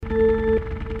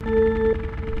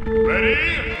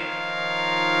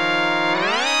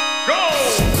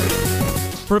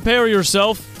Prepare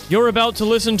yourself. You're about to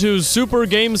listen to Super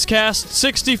Gamescast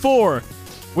 64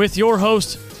 with your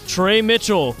host, Trey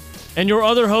Mitchell, and your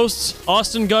other hosts,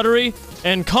 Austin Guttery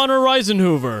and Connor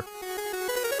Reisenhoover.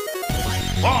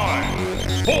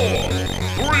 5, 4,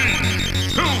 3,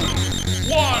 2,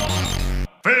 1,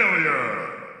 failure!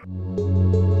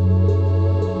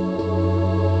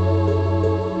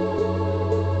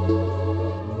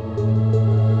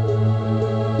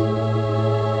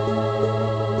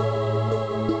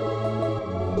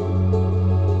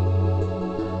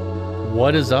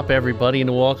 What is up, everybody,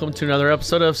 and welcome to another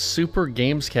episode of Super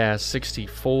Gamescast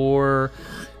 64.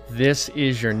 This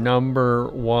is your number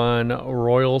one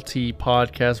royalty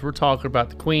podcast. We're talking about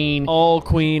the Queen. All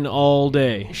Queen, all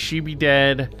day. She be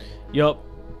dead. Yup.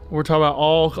 We're talking about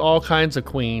all kinds of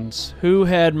queens. Who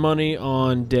had money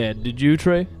on dead? Did you,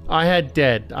 Trey? I had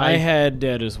dead. I had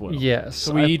dead as well. Yes.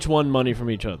 So we each won money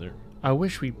from each other. I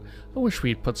wish we'd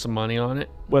put some money on it.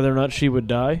 Whether or not she would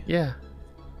die? Yeah.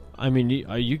 I mean,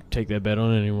 you could take that bet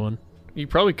on anyone. You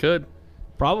probably could.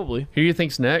 Probably. Who do you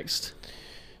think's next?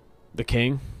 The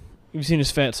king. You've seen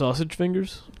his fat sausage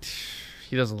fingers?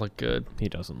 He doesn't look good. He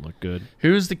doesn't look good.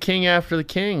 Who's the king after the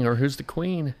king, or who's the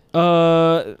queen?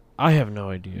 I have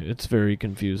no idea. It's very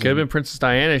confusing. Could have been Princess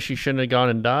Diana. She shouldn't have gone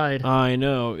and died. I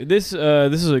know. This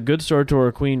is a good start to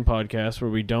our Queen podcast where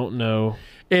we don't know.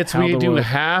 We do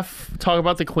half talk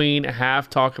about the Queen, half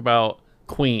talk about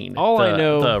Queen. I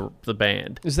know the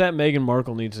band is that Meghan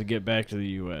Markle needs to get back to the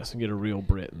U.S. and get a real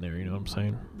Brit in there. You know what I'm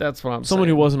saying? That's what I'm saying. Someone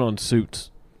who wasn't on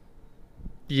Suits.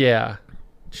 Yeah,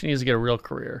 she needs to get a real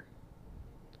career,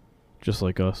 just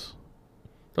like us.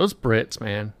 Those Brits,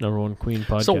 man. Number one Queen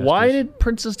podcast. So why did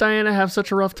Princess Diana have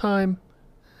such a rough time?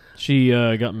 She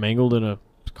got mangled in a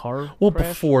car. Well, crash?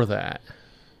 before that.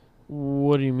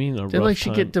 What do you mean a rough Didn't she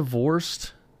time? get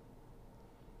divorced?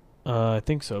 I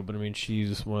think so, but I mean,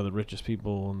 she's one of the richest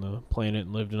people on the planet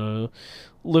and lived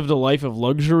a life of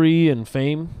luxury and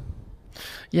fame.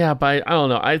 Yeah, but I don't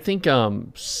know. I think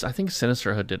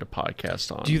Sinisterhood did a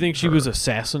podcast on. Do you think she was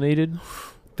assassinated?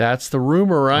 That's the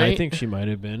rumor, right? I think she might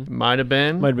have been. Might have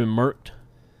been murked.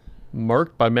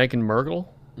 Murked by Meghan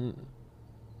Markle? No,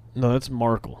 that's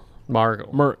Markle.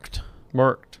 Murked.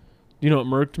 Do you know what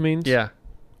murked means? Yeah.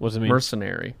 What does it mean?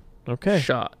 Mercenary. Okay.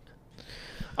 Shot.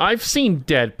 I've seen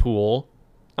Deadpool.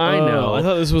 I know. I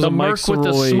thought this was the a Mike Merc with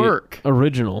the Soroy smirk.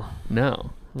 original.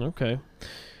 No. Okay.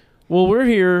 Well, we're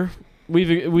here. We've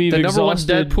the number one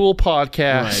Deadpool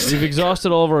podcast. Right. We've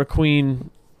exhausted all of our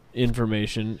Queen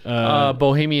information.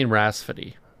 Bohemian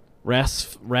Rhapsody.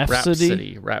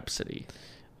 Rhapsody.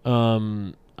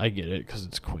 I get it because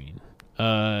it's Queen.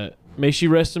 May she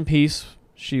rest in peace.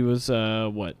 She was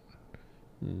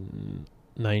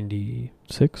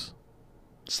 96?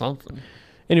 Something.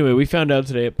 Anyway, we found out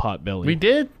today at Potbelly. We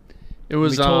did. It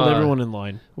was. We told everyone in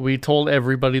line. We told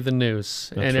everybody the news,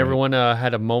 That's and right. everyone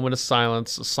had a moment of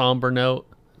silence, a somber note,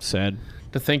 Sad.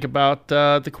 to think about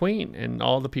the Queen and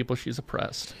all the people she's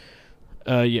oppressed.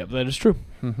 Yeah, that is true.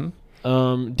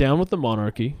 Mm-hmm. Down with the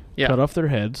monarchy. Yeah. Cut off their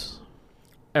heads.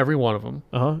 Every one of them.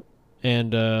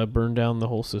 And burn down the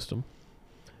whole system.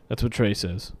 That's what Trey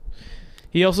says.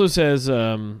 He also says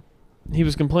he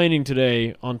was complaining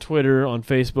today on Twitter, on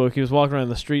Facebook. He was walking around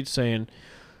the streets saying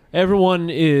everyone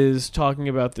is talking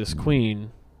about this Queen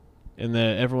and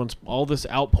that everyone's all this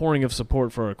outpouring of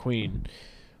support for our Queen.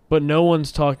 But no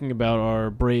one's talking about our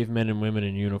brave men and women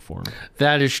in uniform.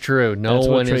 That is true. That's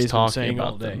one what Trey's is been talking saying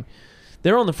about all day. them.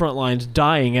 They're on the front lines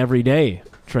dying every day,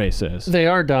 Trey says. They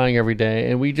are dying every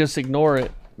day, and we just ignore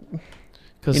it.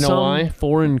 Because you know some why?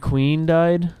 foreign queen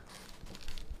died.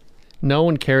 No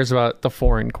one cares about the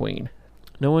foreign queen.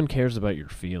 No one cares about your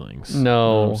feelings. No. You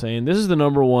know what I'm saying? This is the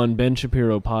number one Ben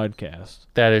Shapiro podcast.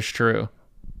 That is true.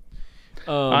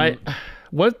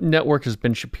 What network is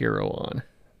Ben Shapiro on?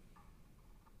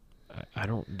 I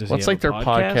don't. Does What's he have like their a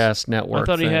podcast network?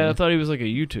 I thought he was like a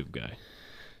YouTube guy.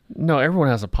 No, everyone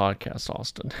has a podcast,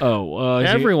 Austin. Oh,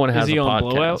 everyone has a on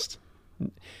podcast.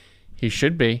 Blowout? He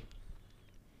should be.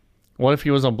 What if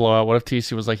he was on Blowout? What if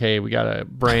TC was like, "Hey, we got a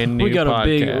brand new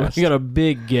podcast. We got a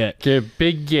big get.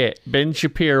 Big get. Ben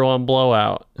Shapiro on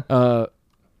Blowout."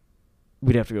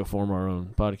 We'd have to go form our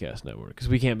own podcast network because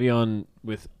we can't be on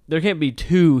with. There can't be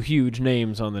two huge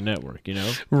names on the network, you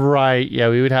know. Right? Yeah,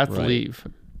 we would have to leave.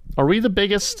 Are we the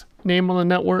biggest name on the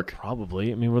network?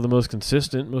 Probably. I mean, we're the most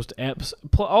consistent, most apps.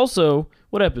 Also,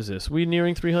 what app is this? We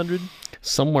nearing 300?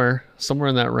 Somewhere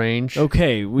in that range.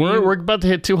 Okay, we're about to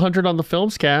hit 200 on the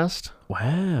Filmscast.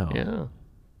 Wow. Yeah.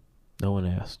 No one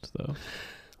asked though.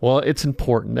 Well, it's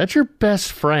important. That's your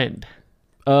best friend.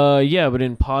 Yeah, but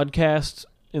in the podcast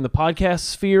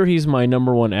sphere, he's my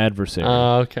number one adversary.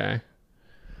 Okay.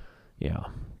 Yeah.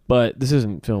 But this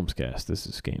isn't Filmscast. This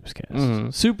is Gamescast.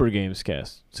 Mhm. Super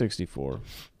Gamescast 64.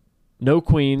 No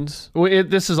Queens. Well,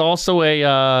 this is also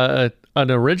an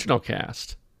original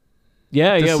cast.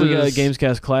 Yeah, This we got a is-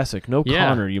 Gamescast Classic. No Yeah,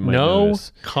 Connor, you might no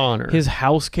notice. Connor. His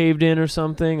house caved in or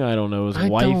something. I don't know. His I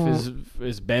wife don't-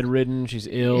 is bedridden. She's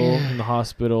ill Yeah. in the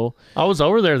hospital. I was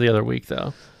over there the other week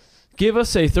though. Give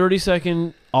us a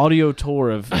 30-second audio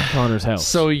tour of Connor's house.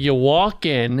 So you walk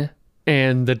in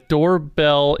and the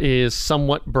doorbell is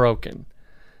somewhat broken.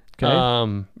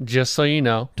 Okay. Just so you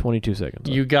know, 22 seconds.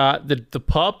 you got the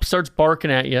pup starts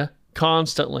barking at you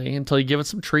constantly until you give it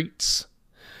some treats.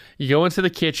 You go into the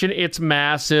kitchen. It's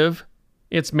massive.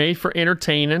 It's made for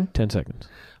entertaining. 10 seconds.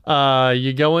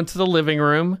 You go into the living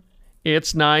room.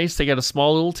 It's nice. They got a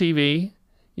small little TV.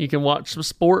 You can watch some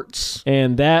sports.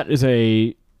 And that is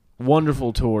a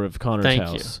wonderful tour of Connor's Thank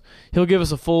house. He'll give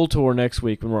us a full tour next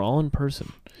week when we're all in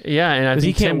person. Yeah, and I 'Cause he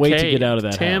think can't Tim wait to K- get out of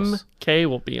that Tim house. K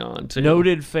will be on too.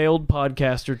 Noted failed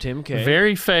podcaster Tim K.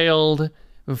 Very failed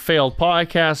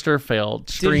podcaster, failed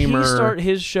streamer. Did he start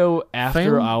his show after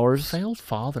failed, ours? Failed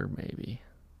father, maybe.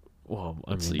 Well,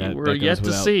 I mean, see. that, We're that goes yet to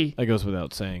without, see. That goes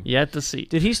without saying. Yet to see.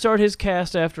 Did he start his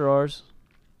cast after ours?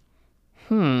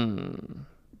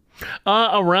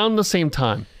 Around the same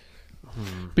time,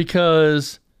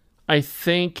 because I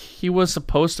think he was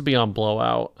supposed to be on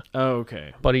Blowout, Oh,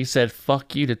 okay. but he said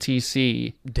 "fuck you" to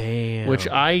TC, Damn. which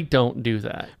I don't do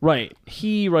that. Right.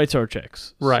 He writes our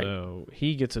checks. Right. So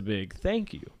he gets a big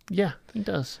thank you. Yeah, he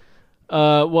does.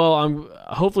 Well,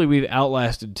 hopefully we've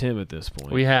outlasted Tim at this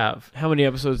point. We have. How many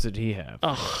episodes did he have?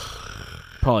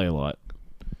 Probably a lot.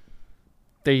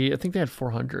 I think they had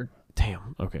 400.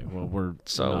 Damn. Okay. Well, we're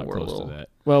not we're a close little- to that.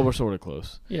 Well, we're sort of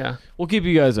close. Yeah, We'll keep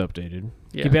you guys updated.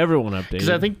 Yeah. Keep everyone updated. because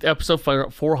I think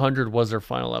episode 400 was their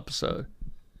final episode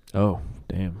Oh,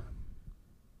 damn.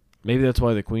 Maybe that's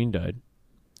why the Queen died.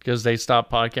 because they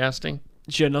stopped podcasting.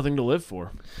 She had nothing to live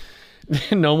for.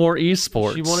 No more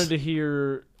esports. She wanted to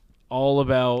hear all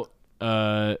about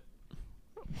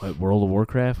what, World of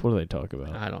Warcraft? What do they talk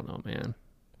about? I don't know, man.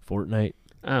 Fortnite?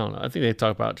 I don't know. I think they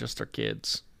talk about just their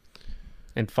kids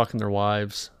and fucking their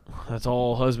wives. That's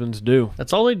all husbands do.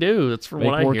 That's all they do. That's from Make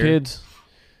what I more hear. kids.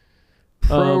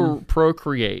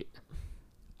 Procreate.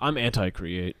 I'm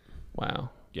anti-create. Wow.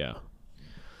 Yeah.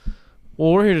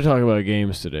 Well, we're here to talk about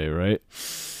games today, right?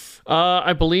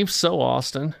 I believe so,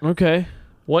 Austin. Okay.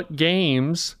 What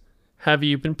games have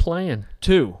you been playing?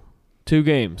 Two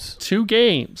games. 2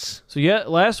 games. So yeah,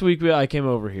 last week I came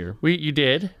over here, You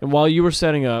did. and while you were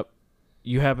setting up,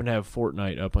 you happened to have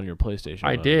Fortnite up on your PlayStation.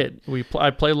 I 5. did. I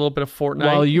played a little bit of Fortnite.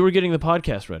 While you were getting the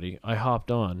podcast ready, I hopped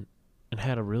on and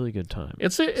had a really good time.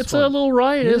 it's a fun. little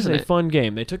riot, It is isn't a it? fun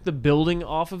game. They took the building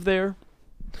off of there.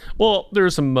 Well,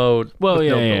 there's a mode. Well, with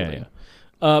yeah, no yeah, building.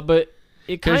 yeah. But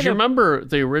it kind Because of. you remember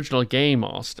the original game,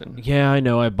 Austin. Yeah, I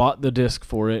know. I bought the disc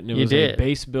for it, and it You was a did.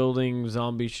 base building,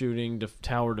 zombie shooting,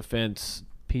 tower defense,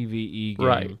 PvE game.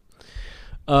 Right.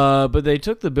 But they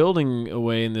took the building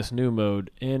away in this new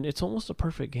mode, and it's almost a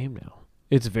perfect game now.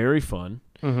 It's very fun.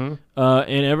 Mm-hmm.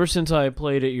 And ever since I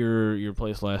played at your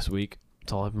place last week,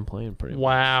 that's all I've been playing pretty much.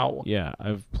 Wow. Yeah,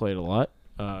 I've played a lot.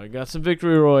 I got some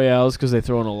victory royales because they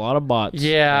throw in a lot of bots.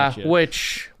 Yeah, at ya.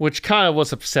 which kind of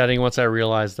was upsetting once I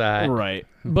realized that. Right.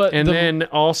 But And then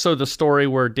also the story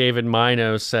where David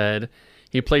Mino said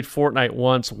he played Fortnite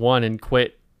once, won, and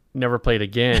quit, never played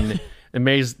again. It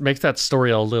makes that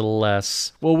story a little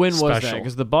less. well, when was that? special.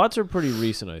 Because the bots are pretty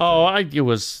recent. I think. Oh, it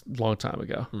was a long time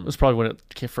ago. It was probably when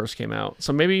it first came out.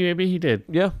 So maybe he did.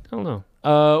 yeah. I don't know.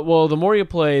 Well, the more you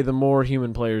play, the more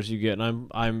human players you get, and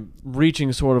I'm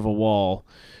reaching sort of a wall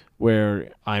where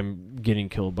I'm getting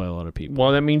killed by a lot of people.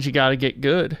 Well, that means you got to get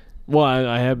good. Well,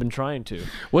 I have been trying to.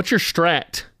 What's your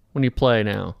strat when you play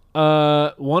now?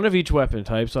 One of each weapon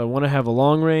type. So I want to have a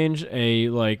long range, a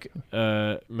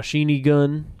machine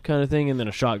gun kind of thing, and then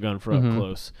a shotgun for up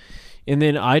close. And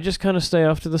then I just kind of stay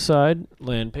off to the side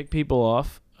and pick people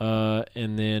off.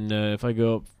 And then if I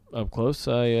go up close,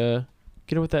 I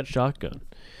get it with that shotgun.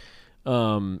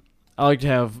 I like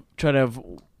to try to have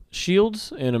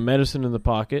shields and a medicine in the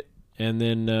pocket, and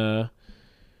then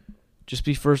just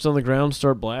be first on the ground,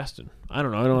 start blasting. I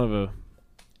don't know. I don't have a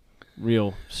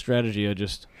real strategy.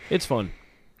 It's fun.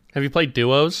 Have you played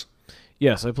duos?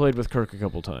 Yes, I played with Kirk a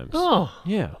couple times. Oh,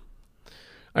 Yeah.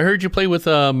 I heard you play with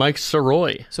Mike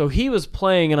Soroy. So he was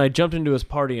playing, and I jumped into his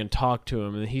party and talked to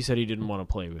him, and he said he didn't want to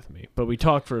play with me. But we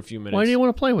talked for a few minutes. Why do you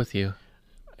want to play with you?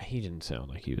 He didn't sound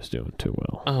like he was doing too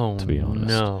well. Oh, to be honest.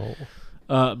 no.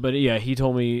 But yeah, he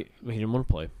told me he didn't want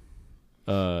to play.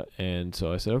 And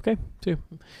so I said, okay, too.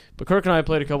 But Kirk and I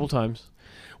played a couple times.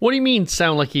 What do you mean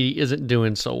sound like he isn't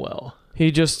doing so well?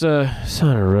 He just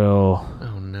sounded real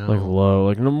Oh no. like low,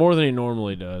 like no more than he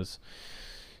normally does.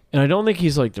 And I don't think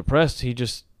he's like depressed. He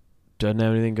just doesn't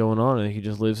have anything going on. I think he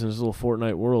just lives in his little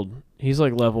Fortnite world. He's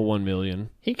like level 1 million.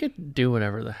 He could do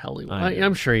whatever the hell he I wants. know.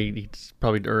 I'm sure he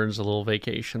probably earns a little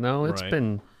vacation though. It's Right.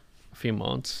 been a few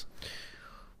months.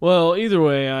 Well, either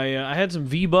way, I had some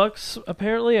V-Bucks,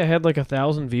 apparently. I had like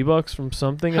 1,000 V-Bucks from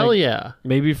something. Hell yeah.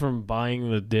 Maybe from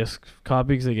buying the disc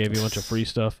copy because they gave you a bunch of free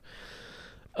stuff.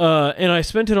 And I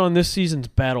spent it on this season's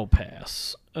Battle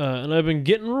Pass. And I've been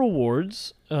getting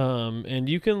rewards. And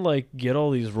you can like get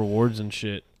all these rewards and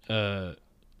shit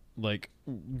like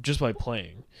just by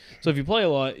playing. So if you play a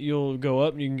lot, you'll go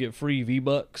up and you can get free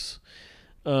V-Bucks.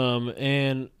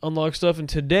 And unlock stuff. And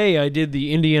today I did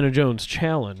the Indiana Jones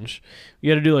challenge. You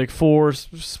got to do like 4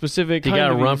 specific. You got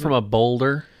to run from a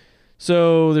boulder.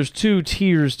 So there's 2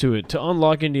 tiers to it. To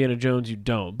unlock Indiana Jones, you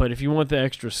don't. But if you want the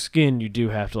extra skin, you do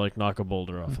have to like knock a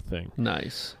boulder off a thing.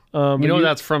 Nice. But You know what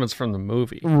that's from? It's from the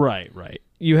movie. Right.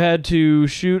 You had to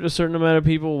shoot a certain amount of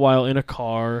people while in a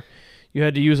car. You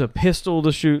had to use a pistol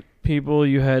to shoot people.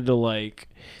 You had to like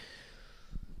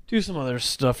do some other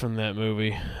stuff from that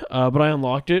movie. But I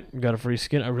unlocked it and got a free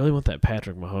skin. I really want that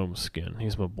Patrick Mahomes skin.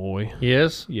 He's my boy.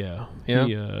 Yes. Yeah.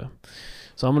 Yeah.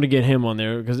 So I'm going to get him on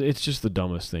there because it's just the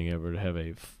dumbest thing ever to have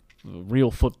a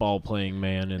real football playing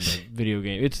man in the video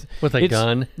game. It's With a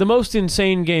gun. the most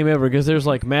insane game ever because there's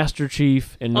like Master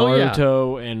Chief and Oh, yeah.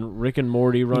 Naruto and Rick and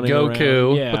Morty running around.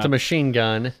 Goku Yeah. with the machine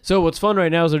gun. So what's fun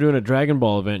right now is they're doing a Dragon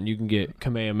Ball event and you can get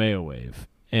Kamehameha Wave.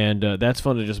 And that's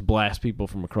fun to just blast people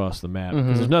from across the map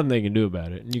because there's nothing they can do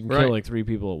about it. And you can Right. kill like 3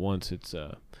 people at once. It's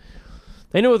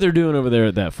they know what they're doing over there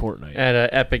at that Fortnite. At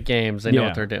Epic Games, they know Yeah.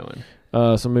 what they're doing.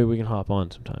 So maybe we can hop on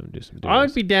sometime and do some deals. I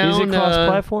would be down. Is it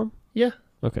cross-platform? Yeah,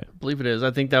 Okay. I believe it is. I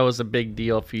think that was a big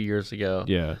deal a few years ago.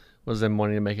 Yeah. Was them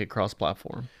wanting to make it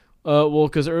cross-platform. Well,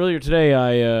 because earlier today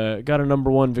I got a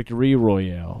 #1 victory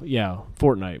royale. Yeah,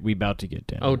 Fortnite. We about to get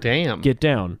down. Oh damn! Get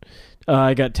down.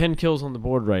 I got 10 kills on the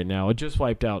board right now. I just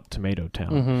wiped out Tomato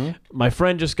Town. My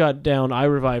friend just got down. I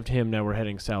revived him. Now we're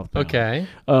heading southbound. Okay.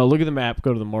 Look at the map.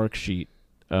 Go to the mark sheet.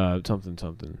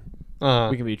 Something. Uh,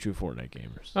 We can be true Fortnite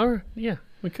gamers. all right. Yeah,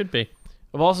 we could be.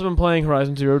 I've also been playing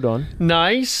Horizon Zero Dawn.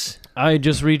 Nice. I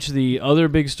just reached the other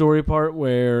big story part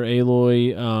where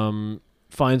Aloy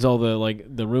finds all the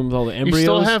the room with all the embryos. You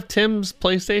still have Tim's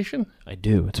PlayStation? I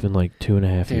do. It's been like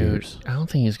 2.5 Dude, years. I don't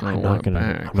think he's going I'm to want not it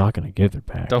gonna. back. I'm not gonna give it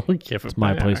back. Don't give it It's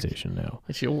my back. PlayStation now.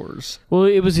 It's yours. Well,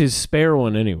 it was his spare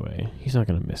one anyway. He's not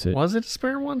gonna miss it. Was it a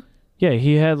spare one? Yeah,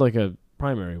 he had like a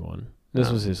primary one. This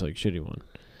Oh. was his like shitty one.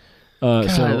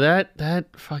 God, So that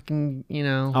fucking,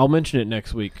 I'll mention it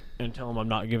next week and tell him I'm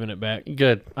not giving it back.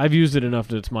 good. I've used it enough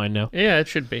that it's mine now. Yeah, it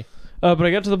should be. But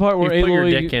I got to the part You where put your Aloy.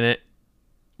 dick in it.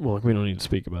 Well, we don't need to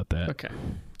speak about that. Okay.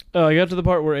 I got to the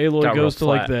part where Aloy Got real goes to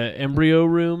like flat. the embryo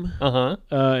room Uh-huh.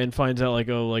 and finds out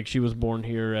like she was born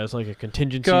here as like a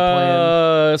contingency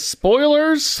plan.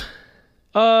 Spoilers?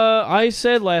 I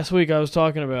said last week I was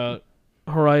talking about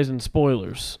Horizon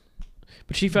spoilers.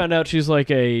 But she found out she's like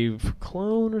a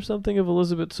clone or something of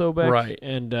Elizabeth Sobek. Right.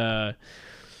 And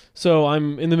so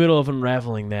I'm in the middle of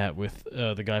unraveling that with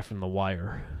the guy from The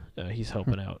Wire. He's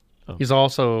helping out. He's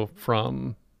also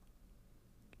from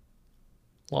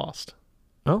Lost.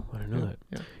 Oh, I didn't know that.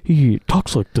 Yeah. He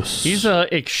talks like this. He's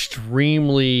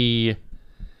extremely.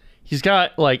 He's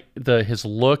got like his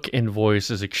look and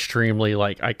voice is extremely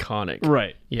like iconic.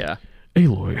 Right. Yeah.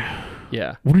 Aloy,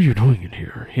 Yeah. what are you doing in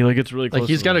here? He like gets really close. Like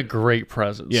he's to got them. a great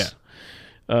presence.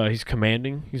 Yeah. He's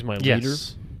commanding. He's my leader.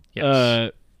 Yes.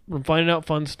 Yes. We're finding out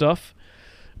fun stuff.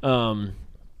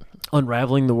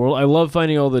 Unraveling the world. I love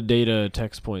finding all the data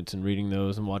text points and reading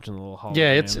those and watching the little holograms.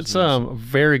 Yeah, it's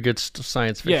very good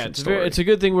science fiction yeah, story. it's a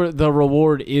good thing where the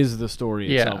reward is the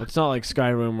story Yeah. itself. It's not like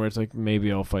Skyrim where it's like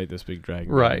maybe I'll fight this big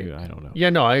dragon. Right. Maybe, I don't know.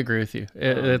 Yeah, no, I agree with you.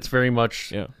 It's very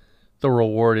much Yeah. the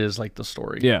reward is like the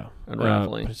story. Yeah.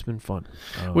 Unraveling. But it's been fun.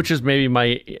 Which is maybe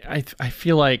I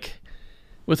feel like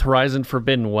with Horizon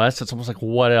Forbidden West, it's almost like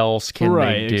what else can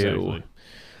they do? Exactly.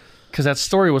 Because that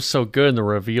story was so good and the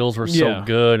reveals were so Yeah.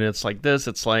 good, and it's like this.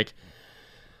 It's like,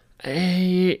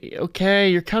 hey, okay,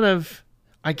 you're kind of.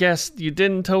 I guess you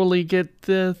didn't totally get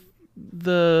the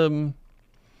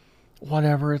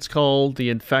whatever it's called, the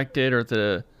infected or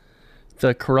the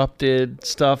corrupted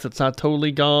stuff that's not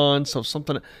totally gone. So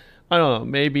something, I don't know.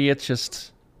 Maybe it's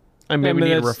just. I mean, we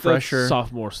need a that's refresher.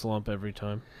 sophomore slump every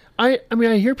time. I mean,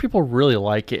 I hear people really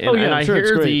like it, and, Oh, yeah, and I'm I sure it's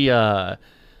hear great.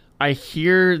 I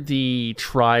hear the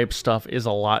tribe stuff is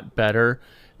a lot better,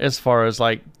 as far as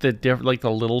like the like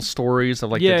the little stories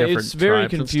of like the Yeah, different it's very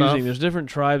tribes and confusing. stuff. There's different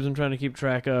tribes I'm trying to keep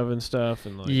track of and stuff.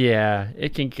 And like, Yeah,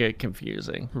 it can get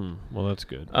confusing. Well, that's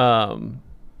good.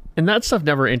 And that stuff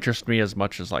never interested me as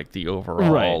much as like the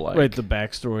overall, Right, the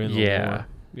backstory and the Yeah. lore.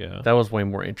 Yeah. That was way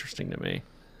more interesting to me.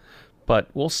 But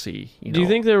we'll see. Do you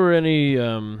think there were any?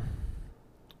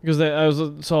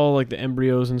 Because saw like the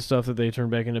embryos and stuff that they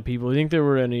turned back into people. Do you think there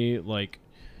were any like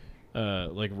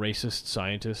racist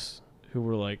scientists who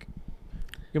were like,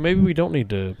 maybe we don't need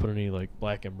to put any like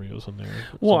black embryos in there?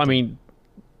 Well, I mean,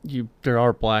 there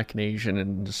are black and Asian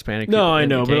and Hispanic. No, people I in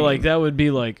the know, but game. like that would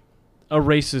be like a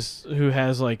racist who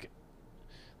has like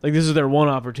this is their one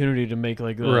opportunity to make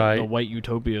like the white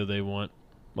utopia they want.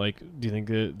 Like, do you think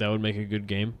that would make a good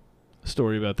game? A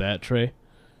story about that, Trey?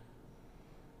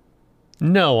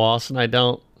 No, Austin, I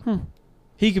don't.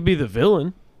 He could be the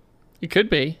villain. He could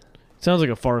be. Sounds like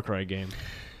a Far Cry game.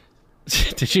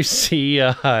 Did you see?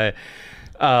 I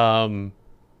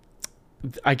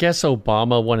guess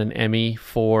Obama won an Emmy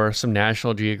for some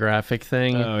National Geographic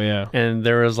thing. Oh yeah. And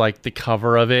there was like the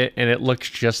cover of it, and it looks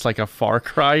just like a Far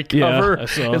Cry cover. I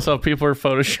saw. And so people are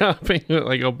photoshopping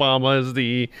like Obama as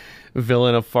the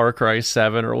villain of Far Cry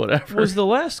 7 or whatever. Was the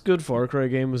last good Far Cry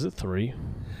game? Was it 3?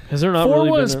 Has there not Four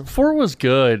really was been? 4 was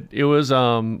good. It was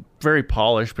very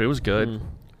polished, but it was good.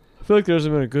 I feel like there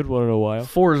hasn't been a good one in a while.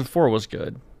 4 was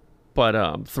good,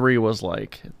 but 3 was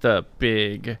like the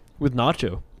big. With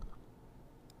Nacho.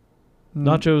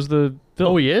 Nacho's the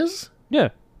villain. Oh, he is. Yeah.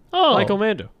 Oh, Michael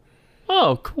Mando.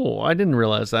 Oh, cool. I didn't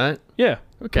realize that. Yeah.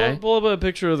 Okay. Pull up a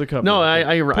picture of the cover. No,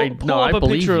 I pull up a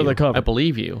believe picture you. of the cover. I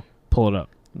believe you. Pull it up.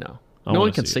 No, I no one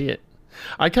wanna can see see it.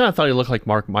 I kind of thought he looked like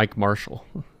Mike Marshall.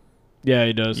 Yeah,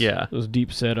 he does. Yeah. Those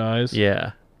deep set eyes.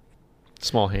 Yeah,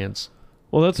 small hands.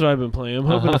 Well, that's what I've been playing. I'm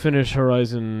hoping to finish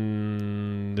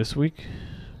Horizon this week,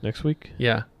 next week,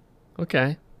 Yeah.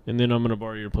 Okay. and then I'm gonna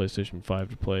borrow your PlayStation 5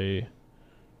 to play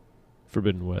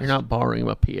Forbidden West. You're not borrowing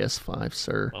my PS5,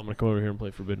 sir. I'm gonna come over here and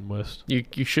play Forbidden West. You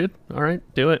should. All right,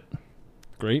 do it.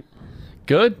 Great.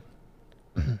 Good.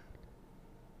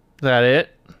 That it?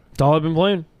 That's all I've been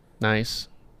playing. Nice.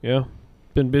 Yeah.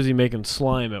 Been busy making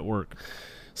slime at work.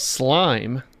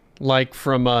 Slime, like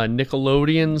from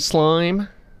Nickelodeon slime.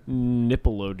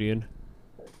 Nickelodeon.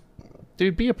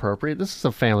 Dude, be appropriate. This is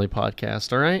a family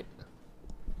podcast, all right?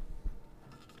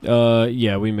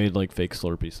 Yeah, we made like fake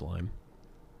Slurpee slime.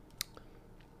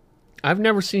 I've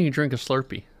never seen you drink a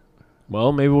Slurpee.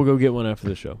 Well, maybe we'll go get one after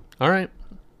the show. All right.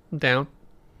 I'm down.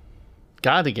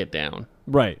 Gotta get down.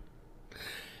 Right.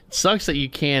 It sucks that you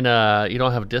can't, you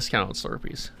don't have a discount on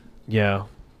Slurpees. Yeah.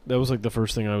 That was like the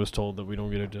first thing I was told, that we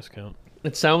don't get a discount.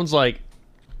 It sounds like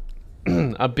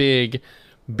a big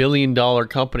billion-dollar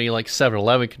company like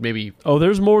 7-Eleven could maybe Oh,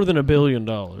 there's more than $1 billion.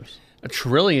 $1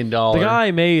 trillion. The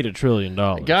guy made $1 trillion.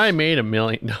 The guy made $1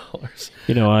 million.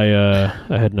 You know, I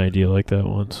had an idea like that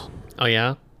once. Oh,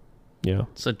 yeah? Yeah.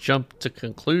 It's a jump to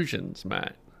conclusions,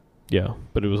 Matt. Yeah,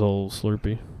 but it was all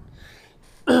Slurpee.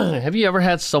 Have you ever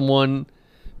had someone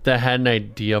that had an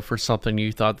idea for something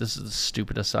you thought, this is the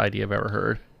stupidest idea I've ever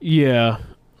heard? Yeah.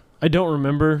 I don't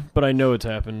remember, but I know it's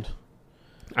happened.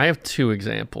 I have 2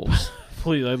 examples.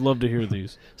 Please, I'd love to hear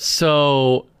these.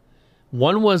 So,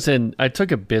 one was I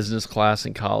took a business class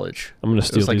in college. I'm going to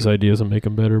steal like- these ideas and make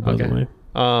them better, by the Okay. way.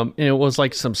 And it was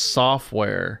like some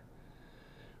software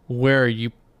where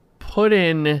you put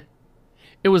in,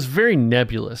 it was very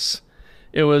nebulous.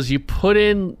 It was you put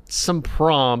in some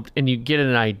prompt and you get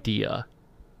an idea.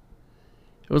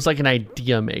 It was like an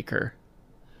idea maker.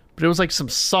 But it was like some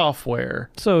software,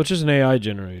 So it's just an AI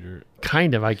generator.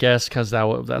 kind of, I guess, because that's My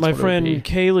what it would friend be.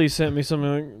 Kaylee sent me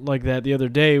something like that the other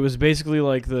day. It was basically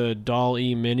like the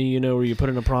DALL-E Mini, you know, where you put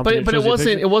in a prompt. But and it shows you a wasn't.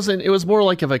 picture. It wasn't. It was more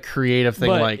like of a creative thing.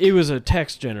 But Like it was a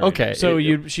text generator. Okay, So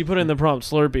it- she put in the prompt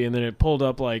Slurpee, and then it pulled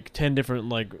up like 10 different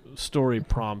like story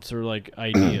prompts or like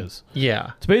ideas.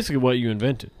 yeah. It's basically what you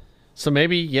invented. So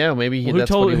maybe Who that's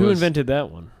what he who was. invented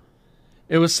that one?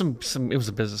 It was some. It was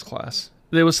a business class.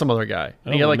 It was some other guy.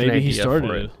 Oh, He had like maybe an idea he started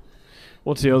for it.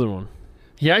 What's the other one?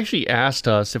 He actually asked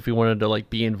us if we wanted to like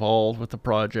be involved with the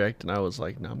project, and I was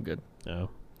like, "No, I'm good." Oh,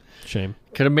 shame.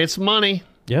 Could have made some money.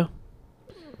 Yeah.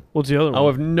 What's the other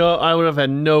one? I would have had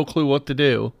no clue what to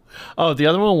do. Oh, the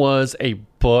other one was a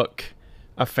book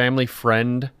a family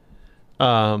friend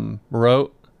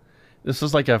wrote. This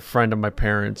was like a friend of my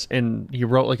parents, and he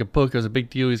wrote like a book. It was a big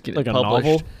deal. He was getting Like a published.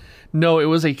 novel? No, it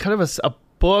was a kind of a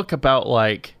book about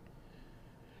like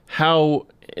how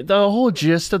the whole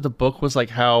gist of the book was like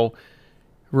how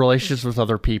relationships with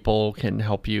other people can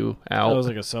help you out. That was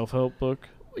like a self-help book.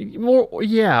 more,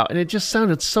 yeah, and it just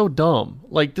sounded so dumb.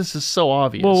 Like, this is so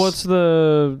obvious. Well,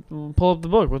 pull up the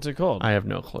book. What's it called? I have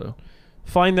no clue.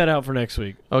 Find that out for next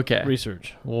week. Okay.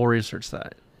 Research. We'll research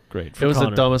that. Great. It was Connor.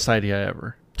 the dumbest idea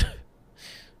ever.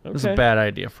 It was a bad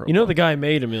idea for him. the guy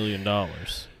made $1 million.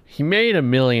 He made $1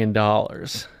 million.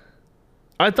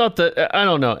 I thought that, I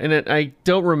don't know, and I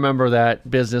don't remember that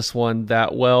business one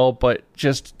that well, but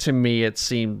just to me, it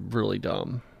seemed really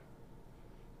dumb.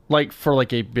 Like, for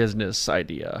like a business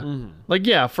idea. Mm-hmm. Like,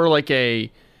 yeah, for like an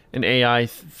AI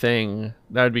thing,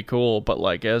 that would be cool, but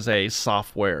like as a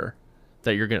software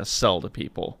that you're going to sell to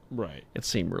people, Right. it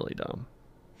seemed really dumb.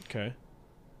 Okay.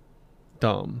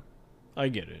 Dumb, I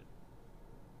get it.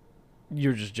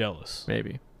 You're just jealous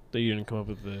maybe. that you didn't come up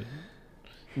with the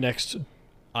next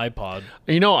iPod.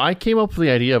 You know, I came up with the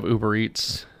idea of Uber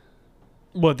Eats.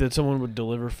 What, that someone would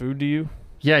deliver food to you?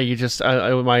 Yeah, you just,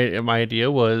 my idea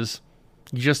was,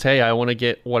 you just, hey, I want to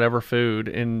get whatever food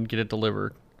and get it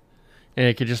delivered. And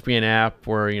it could just be an app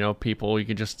where, people, you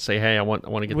could just say, hey, I want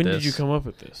to get When this. did you come up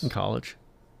with this? In college.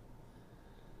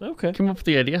 Okay. Came up with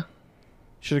the idea.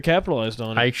 Should have capitalized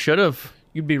on it. I should have.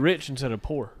 You'd be rich instead of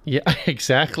poor. Yeah,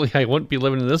 exactly. I wouldn't be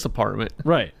living in this apartment.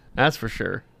 Right. That's for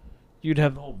sure. You'd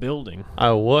have the whole building.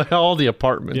 I would. All the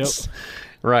apartments. Yep.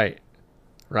 Right.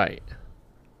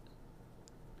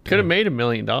 Could have made $1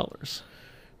 million.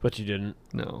 But you didn't.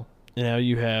 No. And now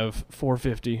you have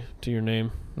 $450 to your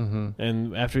name. Mm-hmm.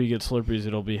 And after you get Slurpees,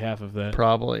 it'll be half of that.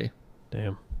 Probably.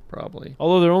 Damn. Probably.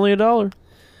 Although they're only $1.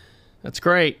 That's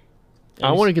great. I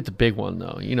Nice. want to get the big one,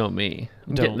 though. You know me.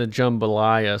 I'm getting the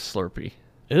Jambalaya Slurpee.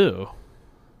 Ew.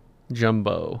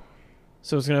 Jumbo.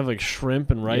 So it's going to have like shrimp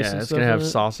and rice Yeah, and it's stuff going to have in it?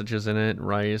 sausages in it,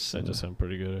 rice. That and- does sound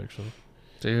pretty good, actually.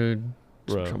 Dude.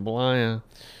 Bro. Jambalaya.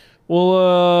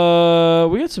 Well,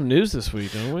 we got some news this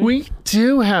week, don't we? We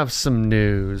do have some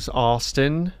news,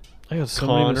 Austin. I got so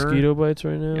many Connor. mosquito bites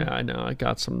right now. Yeah, I know. I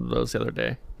got some of those the other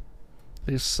day.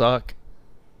 They suck.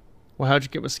 Well, how'd you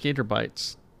get mosquito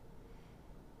bites?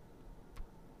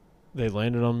 They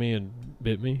landed on me and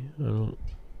bit me.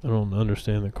 I don't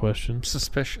understand the question.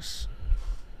 Suspicious.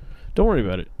 Don't worry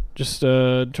about it. Just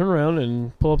turn around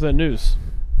and pull up that news.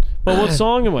 But what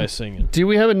song am I singing? Do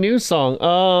we have a new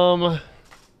song?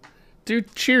 Do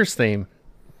Cheers theme.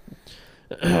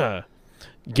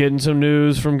 Getting some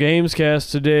news from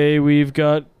Gamescast today. We've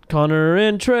got Connor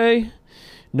and Trey.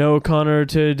 No Connor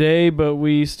today, but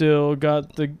we still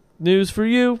got the news for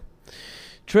you.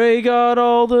 Trey got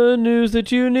all the news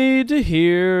that you need to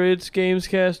hear. It's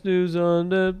Gamescast news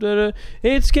on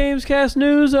It's Gamescast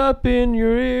news up in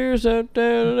your ears. There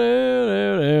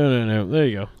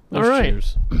you go. All right.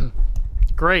 Cheers.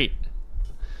 Great.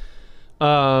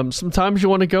 Sometimes you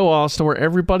want to go, Austin, where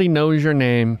everybody knows your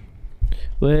name.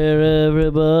 Where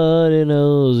everybody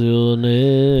knows your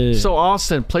name. So,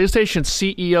 Austin, PlayStation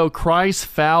CEO cries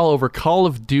foul over Call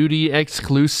of Duty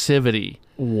exclusivity.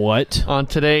 What? On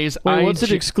today's Wait, what's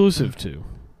it exclusive to?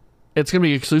 It's going to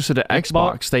be exclusive to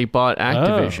Xbox. They bought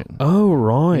Activision. Oh,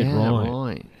 right, Yeah, right.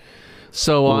 right.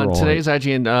 So on Right. today's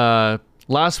IGN,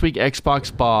 last week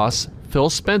Xbox boss Phil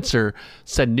Spencer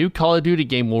said new Call of Duty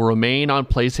game will remain on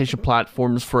PlayStation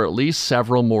platforms for at least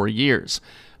several more years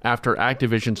after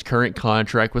Activision's current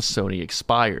contract with Sony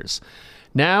expires.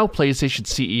 Now, PlayStation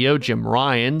CEO Jim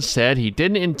Ryan said he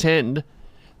didn't intend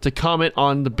to comment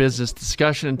on the business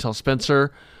discussion until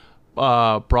Spencer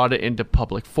brought it into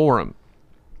public forum.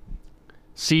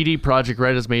 CD Projekt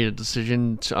Red has made a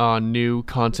decision on new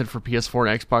content for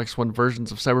PS4 and Xbox One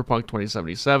versions of Cyberpunk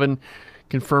 2077,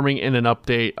 confirming in an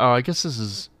update. Oh, I guess this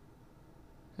is,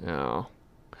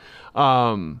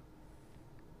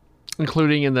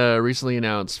 including in the recently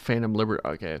announced Phantom Liberty.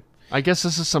 Okay, I guess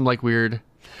this is some like weird,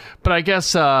 but I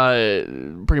guess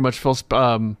pretty much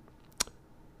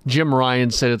Jim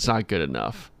Ryan said it's not good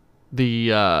enough.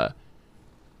 The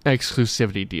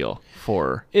exclusivity deal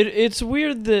for It's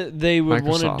weird that they would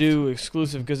want to Microsoft. do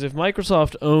exclusive, because if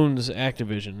Microsoft owns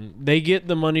Activision, they get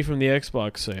the money from the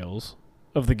Xbox sales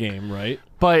of the game, right?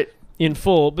 but In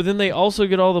full, but then they also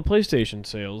get all the PlayStation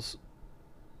sales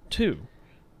too,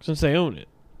 since they own it.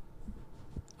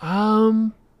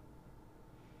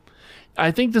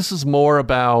 I think this is more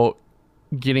about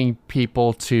getting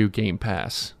people to Game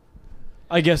Pass.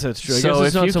 I guess that's true. I So guess if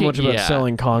it's not you so can- much about yeah.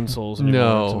 selling consoles anymore.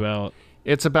 No. It's about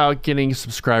It's about getting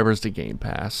subscribers to Game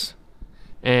Pass.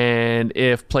 And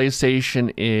if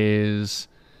PlayStation is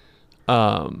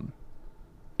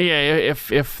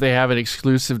if they have an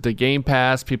exclusive to Game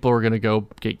Pass, people are going to go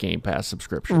get Game Pass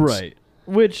subscriptions. right.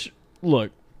 Which,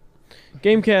 look,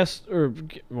 Gamescast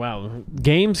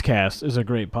is a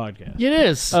great podcast. It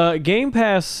is. Game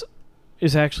Pass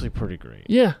is actually pretty great.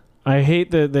 yeah. I hate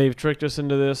that they've tricked us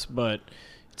into this, but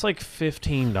It's like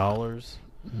 $15,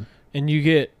 and you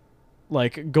get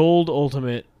like Gold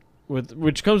Ultimate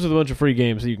which comes with a bunch of free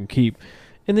games that you can keep,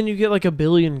 and then you get like 1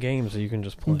 billion games that you can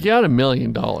just play. You got $1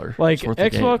 million. Like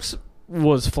Xbox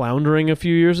was floundering a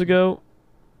few years ago.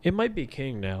 It might be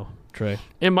king now, Trey.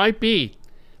 It might be.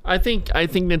 I think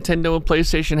Nintendo and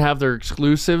PlayStation have their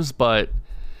exclusives, but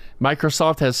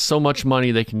Microsoft has so much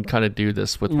money they can kind of do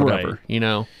this with whatever, you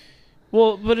know.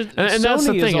 Well, but and that's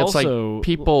the thing. It's also, like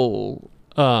people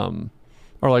are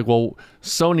like, well,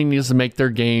 Sony needs to make their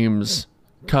games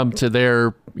come to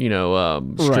their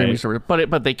streaming service,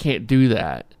 but they can't do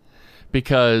that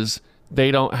because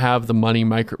they don't have the money.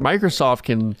 Microsoft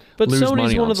can lose Sony's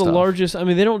money one on of the stuff. largest. I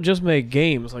mean, they don't just make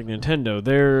games like Nintendo.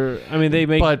 They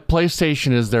make. But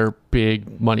PlayStation is their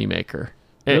big money maker.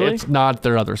 Really? It's not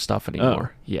their other stuff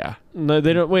anymore. Yeah. No,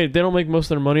 they don't. Wait, they don't make most of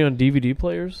their money on DVD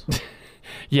players.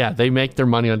 Yeah, they make their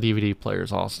money on DVD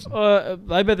players, Austin.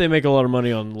 I bet they make a lot of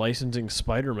money on licensing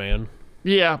Spider-Man.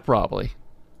 Yeah, probably.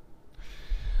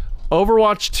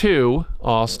 Overwatch 2,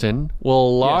 Austin,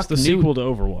 will lock the sequel to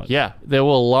Overwatch. Yeah, they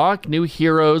will lock new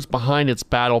heroes behind its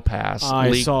battle pass. I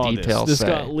leaked saw details this. This say.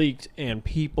 got leaked, and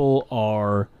people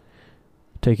are.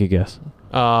 Take a guess.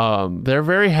 They're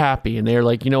very happy, and they're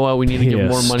like, you know what? We need to give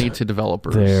more money to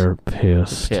developers. They're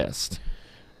pissed.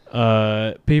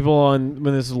 People when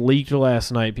this leaked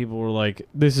last night, people were like,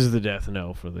 "This is the death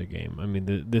knell for the game." I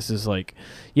mean, this is like,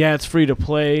 yeah, it's free to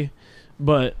play,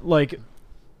 but like,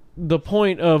 the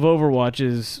point of Overwatch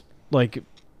is like,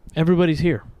 everybody's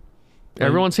here.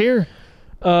 Everyone's here.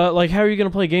 Like, how are you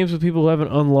gonna play games with people who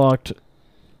haven't unlocked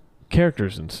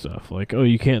characters and stuff? Like, oh,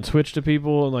 you can't switch to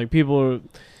people, and like people are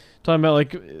talking about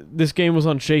like this game was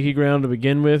on shaky ground to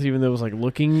begin with, even though it was like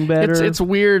looking better. It's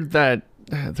weird that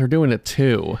they're doing it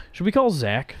too. Should we call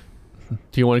Zach?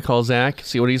 Do you want to call Zach?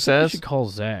 See what he We says? should call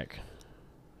Zach.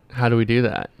 How do we do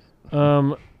that?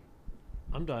 I'm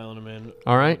dialing him in.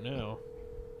 All right. Now.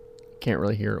 Can't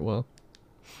really hear it well.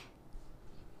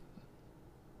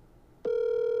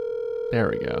 There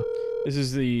we go. This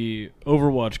is the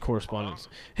Overwatch correspondence.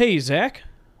 Hey, Zach.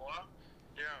 What?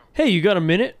 Yeah. Hey, you got a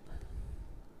minute?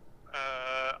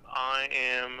 I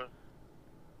am.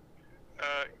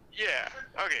 Yeah.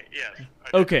 Okay. Yes.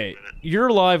 I do Okay, have a minute. you're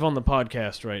live on the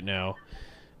podcast right now.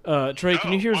 Trey,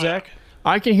 can you hear wow. Zach?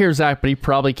 I can hear Zach, but he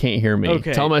probably can't hear me.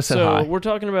 Okay, Tell him I said so hi. we're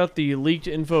talking about the leaked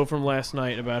info from last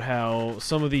night about how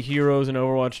some of the heroes in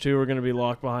Overwatch 2 are going to be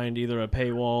locked behind either a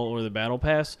paywall or the Battle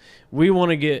Pass. We want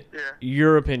to get Yeah.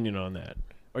 your opinion on that.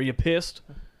 Are you pissed?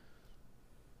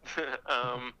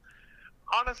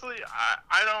 Honestly,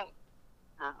 I don't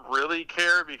really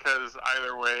care because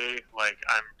either way, like,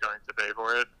 I'm going to pay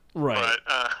for it. Right.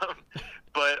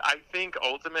 But I think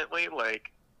ultimately,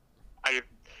 like,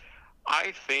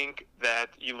 I think that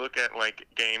you look at like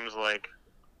games like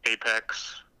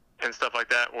Apex and stuff like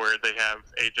that where they have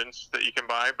agents that you can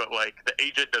buy, but like the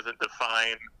agent doesn't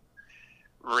define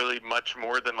really much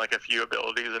more than like a few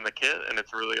abilities in the kit, and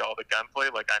it's really all the gunplay.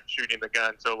 Like, I'm shooting the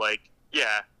gun, so like,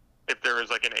 yeah, if there was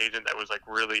like an agent that was like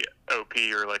really OP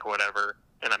or like whatever,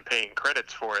 and I'm paying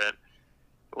credits for it,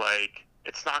 like,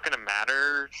 it's not going to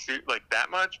matter like that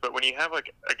much. But when you have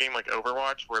like a game like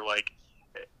Overwatch where like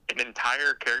an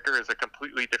entire character is a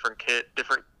completely different kit,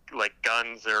 different like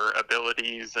guns or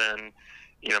abilities, and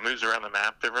moves around the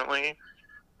map differently,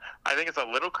 I think it's a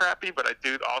little crappy. But I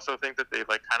do also think that they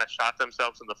like kind of shot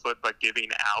themselves in the foot by giving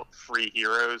out free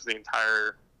heroes the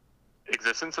entire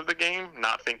existence of the game,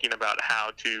 not thinking about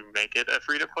how to make it a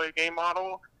free-to-play game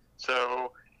model.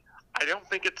 So I don't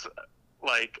think it's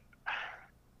like,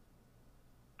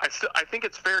 I think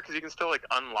it's fair because you can still like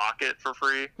unlock it for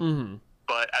free. Mm-hmm.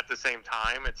 But at the same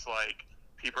time, it's like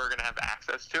people are going to have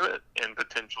access to it and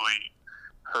potentially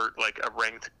hurt like a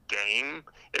ranked game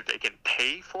if they can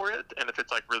pay for it. And if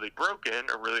it's like really broken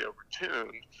or really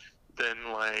overtuned, then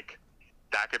like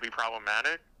that could be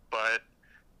problematic. But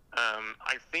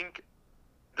I think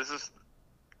this is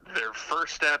their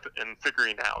first step in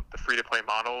figuring out the free-to-play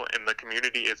model, and the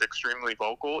community is extremely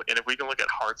vocal. And if we can look at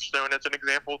Hearthstone as an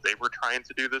example, they were trying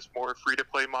to do this more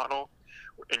free-to-play model,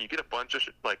 and you get a bunch of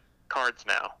like cards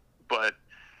now, but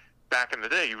back in the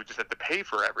day you would just have to pay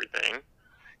for everything,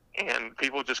 and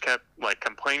people just kept like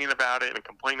complaining about it, and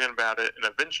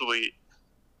eventually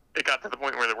it got to the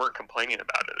point where they weren't complaining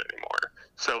about it anymore.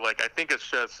 So like, I think it's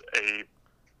just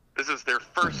this is their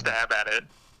first stab at it,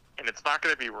 and it's not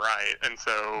going to be right. And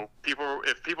so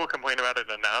if people complain about it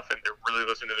enough and they're really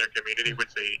listening to their community,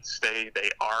 which they say they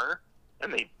are,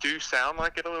 and they do sound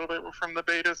like it a little bit from the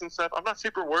betas and stuff, I'm not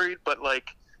super worried. But like,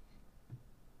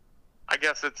 I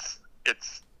guess it's.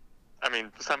 I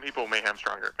mean, some people may have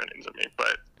stronger opinions than me,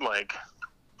 but like,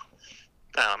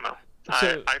 I don't know.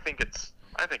 So- I think it's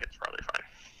probably fine.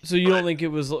 So you don't think it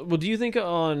was? Well, do you think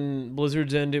on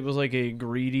Blizzard's end it was like a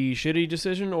greedy, shitty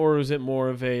decision, or is it more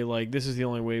of a like this is the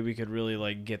only way we could really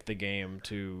like get the game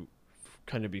to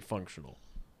kind of be functional?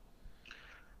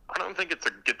 I don't think it's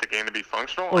a get the game to be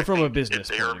functional. Or I from a think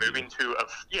business if they are point of moving to a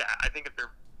I think if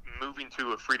they're moving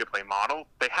to a free to play model,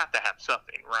 they have to have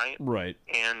something, right? Right.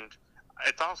 And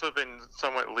it's also been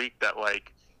somewhat leaked that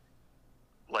like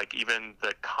even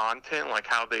the content, like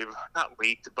how they've not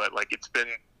leaked, but like it's been,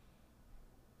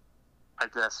 I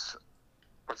guess,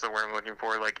 what's the word I'm looking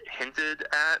for? Like hinted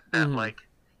at that, Mhm. like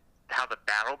how the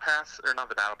battle pass, or not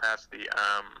the battle pass, the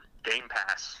Game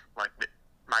Pass, like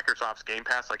Microsoft's Game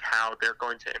Pass, like how they're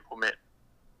going to implement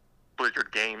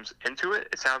Blizzard games into it.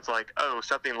 It sounds like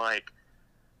something like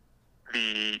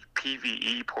the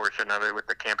PvE portion of it with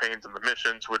the campaigns and the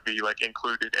missions would be like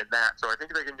included in that. So I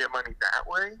think they can get money that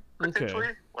way potentially.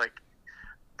 Okay. Like,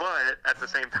 but at the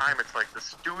same time, it's like the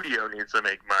studio needs to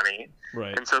make money,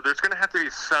 Right. and so there's going to have to be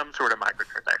some sort of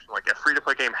microtransaction. Like a free to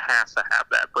play game has to have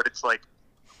that, but it's like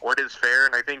what is fair?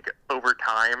 And I think over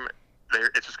time,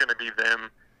 it's just going to be them.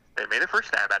 They made a first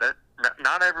stab at it.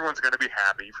 Not everyone's going to be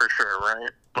happy for sure, right?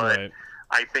 But Right.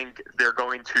 I think they're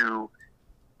going to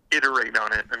iterate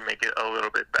on it and make it a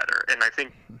little bit better. And I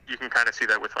think you can kind of see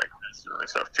that with like this and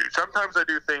stuff too. Sometimes I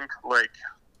do think like,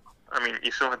 I mean,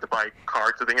 you still have to buy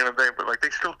cards at the end of the day, but like they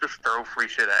still just throw free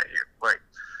shit at you. Like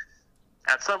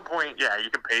at some point, yeah,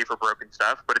 you can pay for broken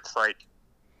stuff, but it's like,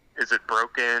 is it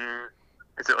broken?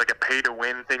 Is it like a pay to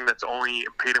win thing that's only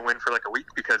pay to win for like a week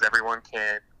because everyone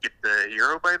can get the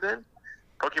hero by then?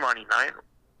 Pokemon Unite,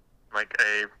 like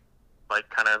a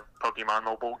kind of Pokemon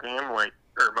mobile game, like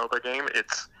or MOBA game.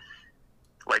 It's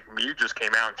like Mew just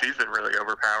came out and she's been really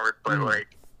overpowered, but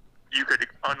like you could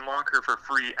unlock her for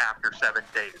free after 7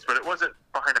 days. But it wasn't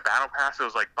behind a battle pass. It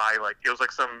was like it was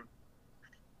like some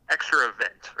extra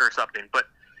event or something. But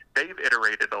they've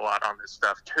iterated a lot on this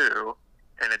stuff too.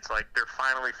 And it's like they're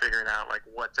finally figuring out like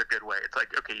what's a good way. It's like,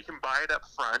 okay, you can buy it up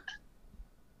front,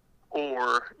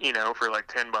 or for like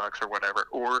 $10 or whatever,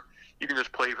 or you can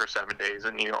just play for 7 days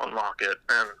and unlock it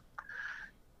and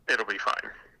it'll be fine.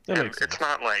 That And makes sense. it's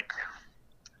not like,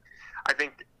 I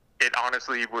think it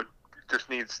honestly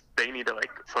they need to like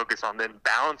focus on then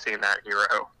balancing that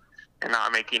hero and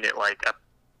not making it like a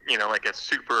like a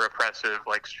super oppressive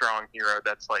like strong hero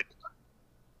that's like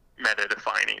meta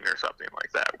defining or something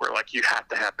like that, where like you have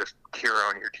to have this hero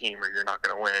on your team or you're not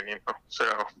going to win, so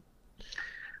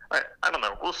I don't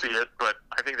know, we'll see it, but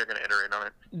I think they're going to iterate on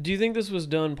it. Do you think this was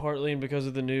done partly because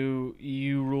of the new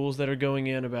EU rules that are going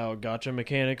in about gacha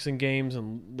mechanics in games,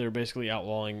 and they're basically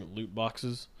outlawing loot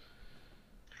boxes?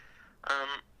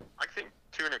 I think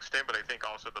to an extent, but I think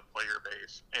also the player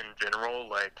base in general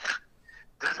like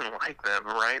doesn't like them,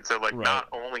 right? So like Right. not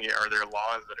only are there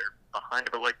laws that are behind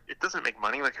it, but like it doesn't make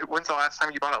money. Like when's the last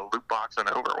time you bought a loot box on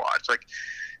Overwatch? Like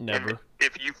Never. and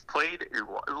if you've played,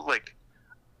 like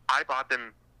I bought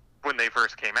them when they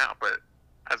first came out, but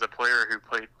as a player who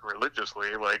played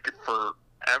religiously, like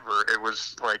forever, it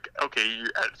was like, okay,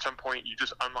 at some point you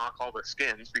just unlock all the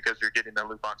skins because you're getting the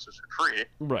loot boxes for free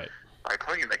Right. by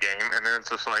playing the game, and then it's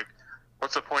just like,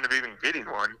 what's the point of even getting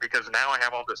one? Because now I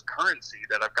have all this currency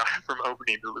that I've got from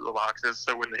opening the loot boxes,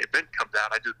 so when the event comes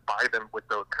out, I just buy them with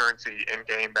the currency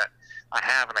in-game that I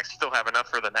have, and I still have enough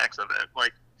for the next event.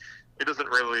 Like, it doesn't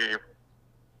really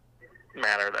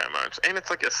matter that much. And it's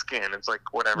like a skin. It's like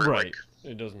whatever, Right. like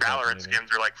It doesn't cost Valorant anything.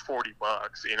 skins are like $40,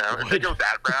 If they go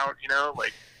that route,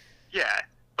 like, yeah.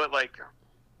 But like,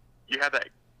 you have that,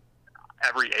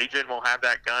 every agent will have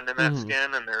that gun in that Mhm.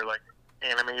 skin, and they're like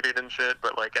animated and shit,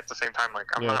 but like at the same time, like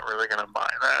I'm Yeah. not really gonna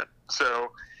buy that.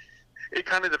 So it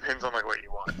kind of depends on like what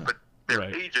you want. But their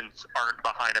Right. agents aren't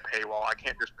behind a paywall. I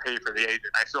can't just pay for the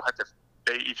agent. I still have to.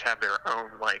 They each have their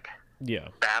own like Yeah.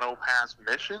 battle pass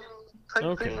mission type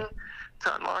Okay. thing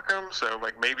to unlock them. So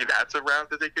like maybe that's a route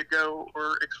that they could go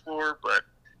or explore. But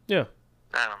Yeah.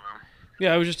 I don't know.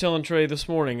 Yeah, I was just telling Trey this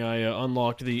morning I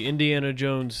unlocked the Indiana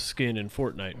Jones skin in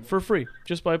Fortnite for free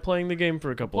just by playing the game for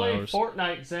a couple hours.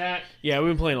 Fortnite, Zach. Yeah, we've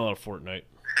been playing a lot of Fortnite.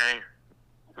 Hey,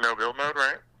 no build mode,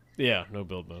 right? Yeah, no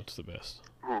build mode's the best.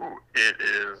 Ooh, it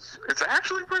is. It's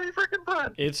actually pretty freaking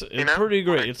fun. It's know, pretty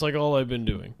great. like- It's like all I've been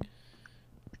doing.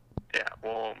 Yeah.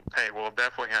 Well, hey, we'll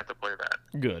definitely have to play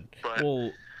that. Good. But-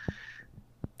 Well,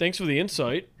 thanks for the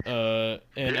insight. And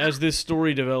as this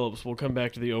story develops, we'll come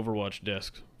back to the Overwatch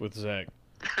desk with Zach.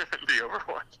 The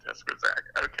Overwatch desk with Zach.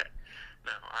 Okay.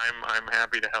 No, I'm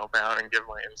happy to help out and give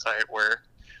my insight where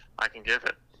I can give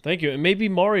it. Thank you. And maybe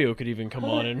Mario could even come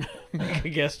on and make a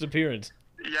guest appearance.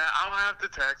 Yeah, I'll have to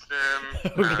text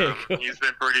him. Okay, cool. He's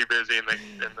been pretty busy in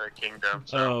the kingdom.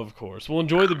 So Of course. Well,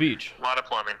 enjoy the beach. a lot of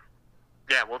plumbing.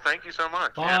 Yeah, well, thank you so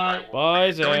much. Bye. Yeah, I will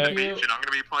Bye, be going to Zach. the beach, and I'm going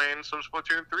to be playing some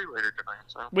Splatoon 3 later tonight.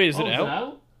 So Wait, is it Oh,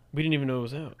 out? We didn't even know it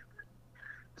was out.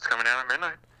 it's coming out at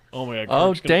midnight. Oh my god. Oh,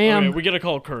 Kirk's damn. Okay, we gotta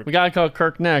call Kirk. We gotta call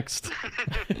Kirk next.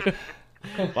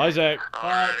 Bye, Zach. All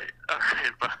right,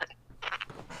 bye.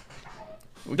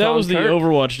 We That call was the Kirk?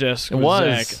 Overwatch desk. It with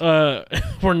was. Zach.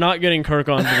 We're not getting Kirk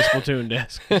on for the Splatoon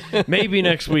desk. Maybe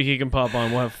next week he can pop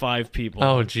on. We'll have 5 people.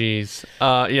 Oh, jeez.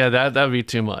 Yeah, that'd be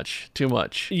too much. Too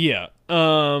much. Yeah.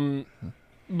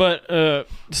 But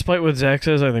despite what Zach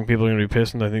says, I think people are gonna be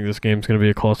pissed, and I think this game's gonna be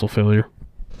a colossal failure.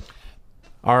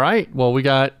 All right. Well, we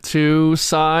got two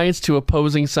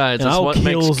opposing sides. And That's I'll what kill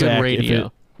makes good Zach radio. if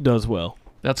it does well.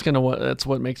 That's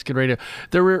what makes good radio.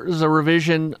 There is a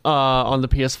revision on the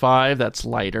PS5 that's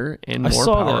lighter and I more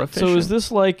saw power that. efficient. So is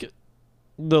this like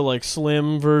the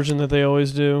slim version that they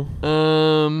always do?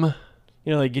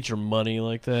 You know, they get your money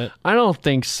like that. I don't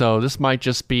think so. This might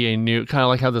just be a new kind of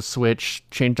like how the Switch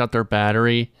changed out their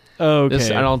battery.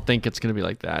 Okay. I don't think it's going to be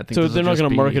like that. I think So this they're will not going just to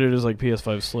be- market it as like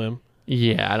PS5 Slim.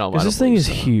 Yeah, I don't. Because this thing is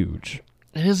huge.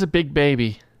 It is a big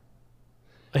baby.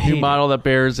 I New hate model that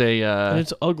bears it. And a.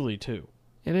 it's ugly too.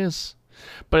 It is,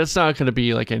 but it's not going to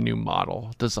be like a new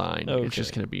model design. Okay. It's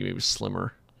just going to be maybe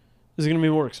slimmer. Is it going to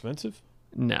be more expensive?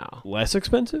 No, Less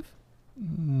expensive?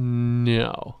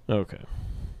 no, Okay.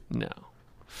 no.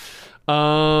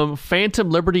 Phantom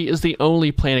Liberty is the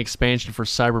only planned expansion for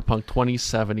Cyberpunk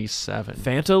 2077.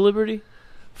 Fanta Liberty?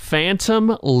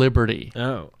 Phantom Liberty.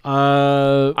 Oh.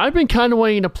 I've been kind of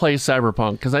waiting to play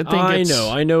Cyberpunk because I think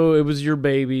I know it was your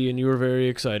baby and you were very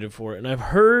excited for it. And I've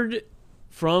heard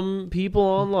from people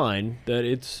online that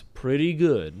it's pretty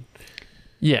good.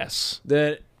 Yes.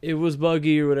 That it was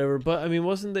buggy or whatever. But I mean,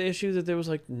 wasn't the issue that there was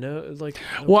no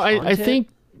Well, I content?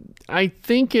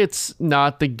 think it's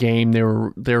not the game they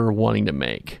were wanting to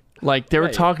make. Like they were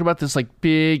Right. talking about this like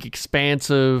big,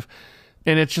 expansive,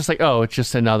 and it's just like, oh, it's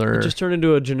just another. It just turned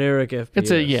into a generic FPS.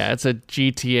 It's a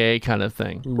GTA kind of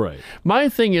thing. Right. My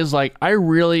thing is like I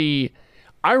really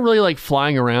like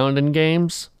flying around in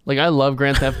games. Like I love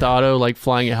Grand Theft Auto, like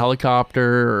flying a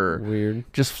helicopter or Weird.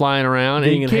 just flying around.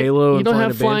 Being you in can't- Halo you and don't flying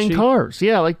have a flying Banshee? cars.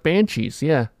 Yeah, like Banshees.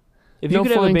 Yeah. If No you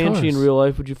could have a flying Banshee in cars. real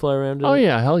life, would you fly around in Oh it?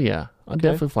 yeah, hell yeah. I'll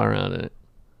definitely fly around in it.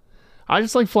 I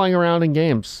just like flying around in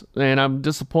games, and I'm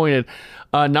disappointed.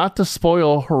 Not to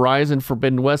spoil Horizon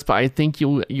Forbidden West, but I think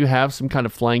you have some kind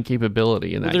of flying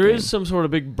capability in that There game. is some sort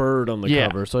of big bird on the Yeah.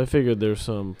 cover, so I figured there's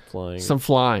some flying. Some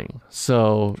flying.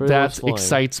 So Trey that loves flying.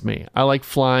 excites me. I like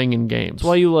flying in games. That's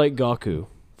why you like Goku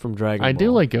from Dragon Ball. I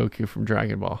do like Goku from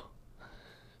Dragon Ball.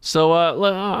 So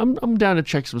I'm down to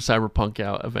check some Cyberpunk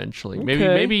out eventually. Okay.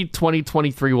 Maybe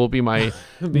 2023 will be my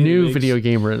Be the new next- video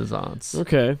game renaissance.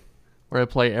 Okay. Where I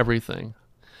play everything.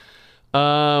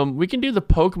 We can do the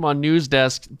Pokemon news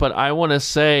desk, but I want to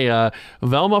say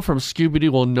Velma from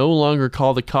Scooby-Doo will no longer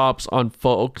call the cops on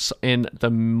folks in the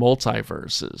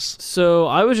multiverses. So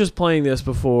I was just playing this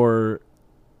before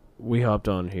we hopped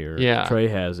on here. Yeah. Trey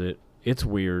has it. It's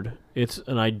weird. It's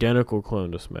an identical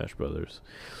clone to Smash Brothers.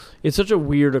 It's such a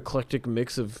weird, eclectic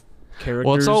mix of characters.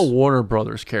 Well, it's all Warner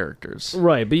Brothers characters.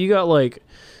 Right, but you got like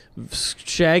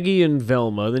Shaggy and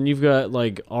Velma, then you've got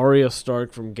like Arya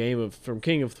Stark from King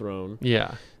of Throne,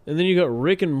 Yeah. and then you got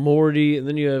Rick and Morty, and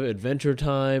then you have Adventure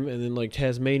Time, and then like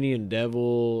Tasmanian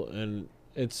Devil, and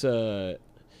it's it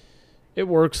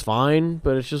works fine,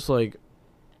 but it's just like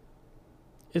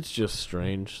it's just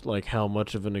strange, like how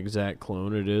much of an exact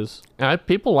clone it is.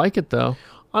 People like it though.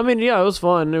 I mean, yeah, it was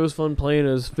fun. It was fun playing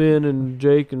as Finn and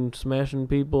Jake and smashing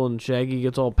people, and Shaggy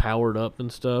gets all powered up and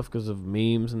stuff because of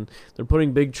memes, and they're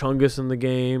putting Big Chungus in the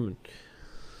game.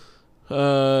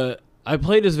 I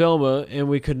played as Velma, and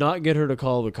we could not get her to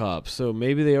call the cops, so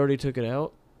maybe they already took it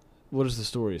out? What does the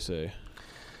story say?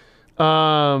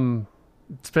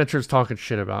 Spencer's talking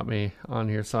shit about me on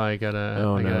here, so I gotta.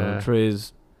 Oh, I no. gotta-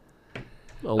 Trey's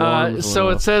alarms So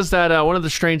went it off. says that one of the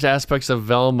strange aspects of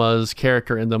Velma's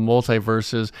character in the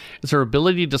multiverses is her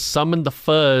ability to summon the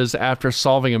fuzz after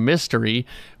solving a mystery,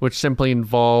 which simply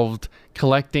involved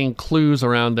collecting clues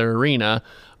around the arena.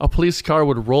 A police car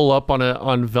would roll up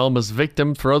on Velma's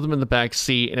victim, throw them in the back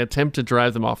seat, and attempt to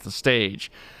drive them off the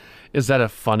stage. Is that a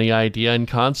funny idea and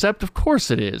concept? Of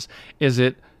course it is. Is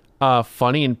it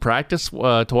funny in practice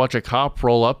to watch a cop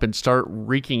roll up and start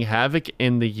wreaking havoc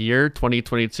in the year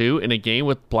 2022 in a game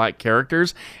with black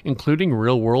characters, including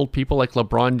real-world people like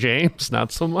LeBron James?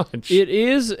 Not so much. It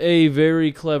is a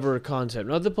very clever concept.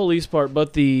 Not the police part,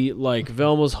 but the, like,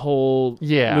 Velma's whole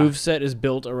Yeah. moveset is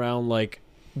built around, like,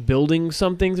 building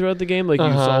something throughout the game. Like,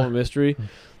 you solve a mystery.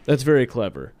 That's very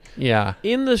clever. Yeah.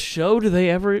 In the show, do they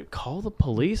ever call the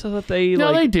police? I thought they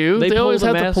No, they do. They pull always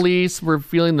have mask. the police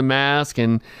revealing the mask,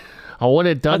 and I would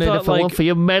have done I it thought, if it weren't for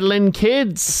you meddling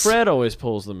kids. Fred always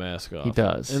pulls the mask off. He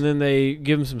does. And then they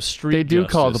give him some street They do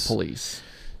call the justice. police.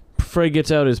 Fred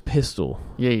gets out his pistol,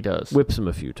 Yeah, he does. whips him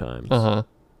a few times. Uh-huh.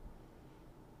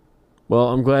 Well,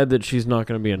 I'm glad that she's not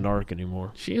going to be a narc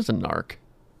anymore. She is a narc.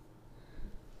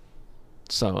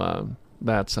 So,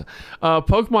 that's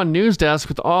Pokemon News Desk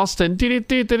with Austin.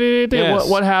 Yes.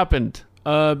 What happened?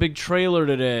 Big trailer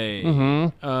today.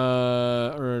 Mm-hmm.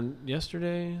 Or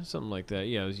yesterday? Something like that.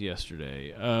 Yeah, it was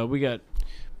yesterday. We got a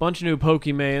bunch of new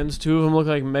Pokemans. 2 of them look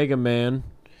like Mega Man.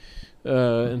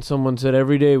 And someone said,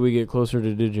 every day we get closer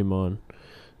to Digimon.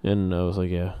 And I was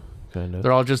like, yeah, kind of.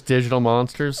 They're all just digital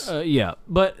monsters. Yeah,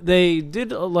 but they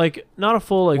did, not a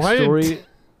full, Why did- story.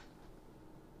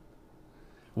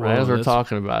 Right as Whoa, we're that's-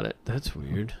 talking about it. That's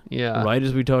weird. Yeah. Right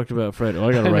as we talked about Fred. Oh,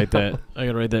 I gotta write that. I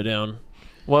gotta write that down.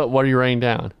 What are you writing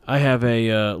down? I have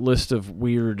a list of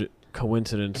weird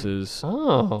coincidences.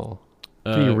 Oh.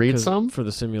 Can you read 'cause- some? for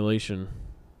the simulation?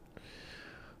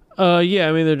 Yeah,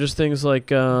 I mean they're just things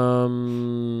like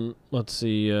let's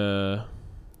see,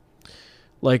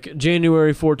 like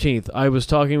January 14th. I was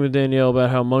talking with Danielle about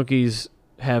how monkeys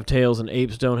have tails and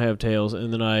apes don't have tails,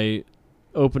 and then I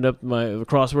opened up my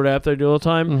crossword app that I do all the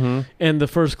time, Mm-hmm. and the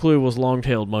first clue was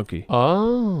long-tailed monkey.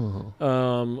 Oh.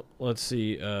 Let's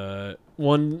see.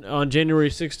 One on January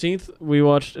 16th, we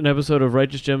watched an episode of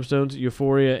Righteous Gemstones,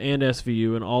 Euphoria, and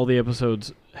SVU, and all the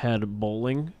episodes had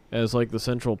bowling as like the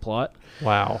central plot.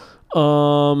 Wow.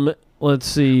 Let's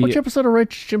see. Which episode of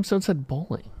Righteous Gemstones said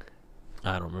bowling?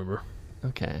 I don't remember.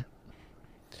 Okay.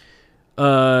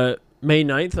 May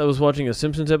 9th, I was watching a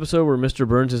Simpsons episode where Mr.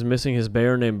 Burns is missing his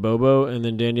bear named Bobo, and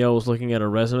then Danielle was looking at a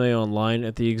resume online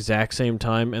at the exact same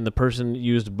time, and the person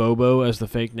used Bobo as the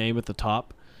fake name at the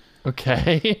top.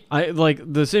 Okay.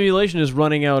 The simulation is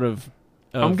running out of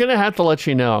I'm going to have to let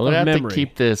you know. I'm going to have memory. to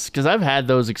keep this because I've had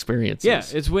those experiences. Yeah,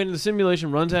 it's when the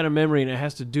simulation runs out of memory and it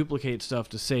has to duplicate stuff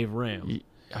to save RAM.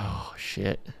 Oh,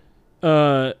 shit.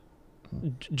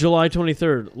 July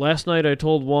 23rd. Last night I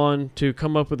told Juan to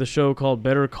come up with a show called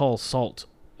Better Call Salt.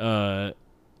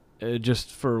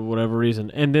 Just for whatever reason.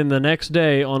 And then the next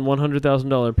day on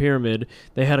 $100,000 Pyramid,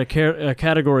 they had a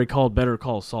category called Better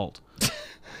Call Salt.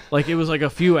 It was like a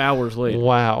few hours later.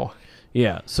 Wow.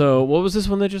 Yeah. So what was this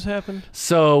one that just happened?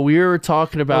 So we were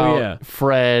talking about yeah.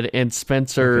 Fred and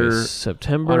Spencer Okay,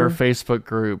 September. on our Facebook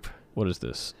group. What is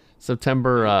this?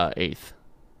 September 8th.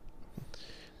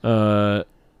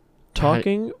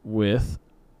 Talking with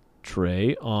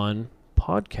Trey on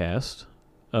podcast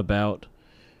about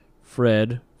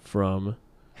Fred from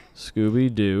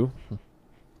Scooby-Doo.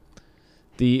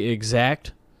 The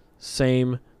exact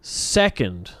same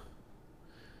second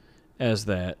as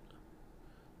that,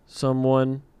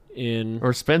 someone in...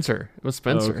 Or Spencer. It was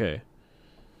Spencer. Oh, okay.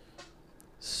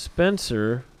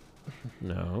 Spencer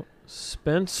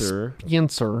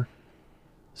Spencer.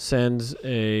 sends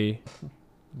a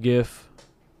GIF.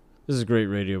 This is great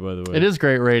radio, by the way. It is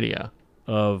great radio.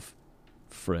 Of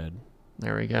Fred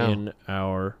There we go. in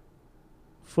our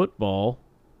football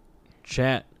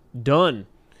chat. Done.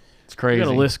 It's We crazy.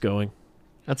 got a list going.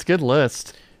 That's a good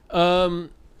list.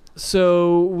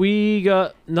 So we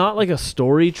got not like a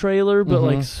story trailer, but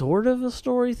Mhm. like sort of a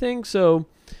story thing. So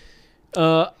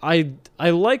I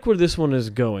like where this one is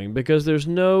going because there's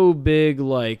no big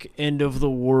like end of the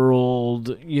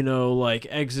world, like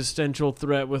existential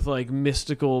threat with like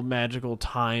mystical magical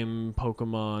time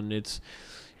Pokemon.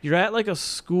 You're at like a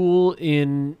school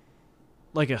in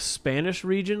like a Spanish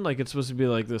region, like it's supposed to be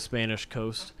like the Spanish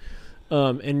coast.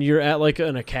 And you're at like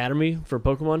an academy for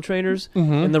Pokemon trainers,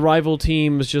 and the rival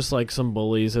team is just like some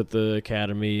bullies at the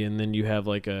academy, and then you have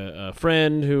like a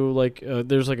friend who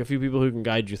there's like a few people who can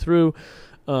guide you through,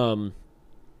 but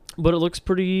it looks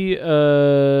pretty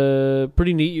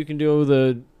neat. You can do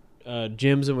the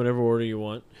gyms in whatever order you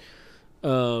want.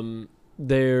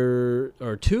 There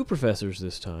are 2 professors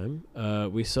this time.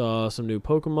 We saw some new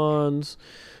Pokemons.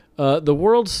 The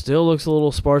world still looks a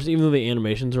little sparse, even though the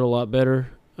animations are a lot better.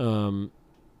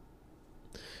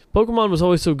 Pokemon was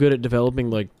always so good at developing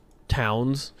like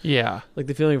towns, Yeah. like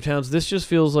the feeling of towns. This just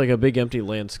feels like a big empty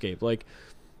landscape. Like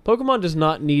Pokemon does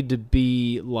not need to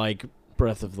be like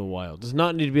Breath of the Wild. Does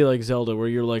not need to be like Zelda, where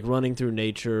you're like running through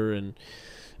nature and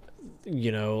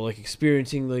like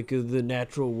experiencing like the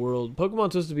natural world.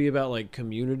 Pokemon's supposed to be about like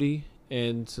community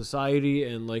and society,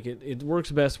 and like it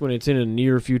works best when it's in a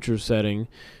near future setting,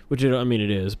 which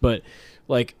it is, but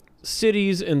like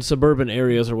cities and suburban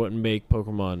areas are what make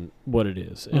Pokemon what it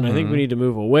is. And I think we need to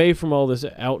move away from all this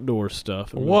outdoor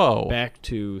stuff and move Whoa. back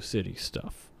to city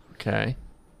stuff. Okay.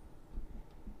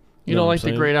 You Know don't what I'm like the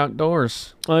saying? great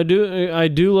outdoors. I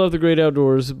do love the great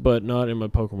outdoors, but not in my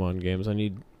Pokemon games. I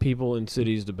need people in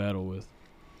cities to battle with.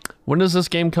 When does this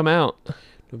game come out?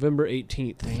 November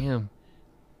 18th, Damn.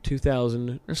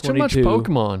 2022. There's too much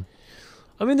Pokemon.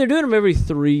 I mean, they're doing them every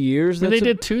 3 years. I mean, they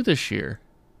did 2 this year.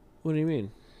 What do you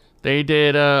mean? They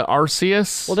did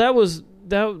Arceus. Well,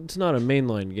 that's not a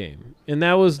mainline game, and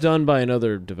that was done by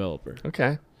another developer.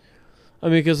 Okay. I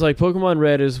mean, because like Pokemon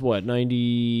Red is what,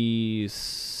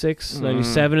 96,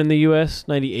 97 in the U.S.,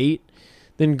 98.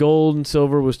 Then Gold and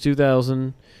Silver was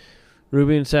 2000.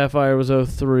 Ruby and Sapphire was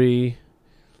 03.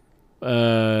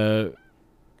 Diamond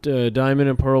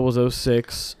and Pearl was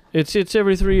 06. It's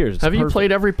every 3 years. It's Have you perfect.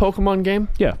 played every Pokemon game?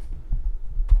 Yeah,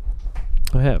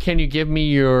 I have. Can you give me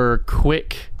your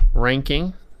quick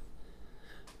ranking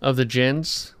of the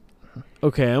gens?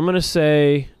 Okay, I'm gonna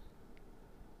say.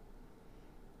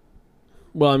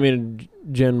 Well, I mean,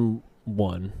 Gen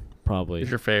 1 probably Is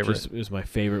your favorite? is my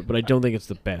favorite, but I don't think it's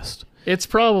the best. It's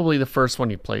probably the first one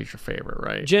you play is your favorite,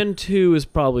 right? Gen 2 is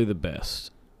probably the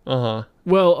best. Uh-huh.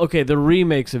 Well, okay, the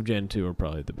remakes of Gen 2 are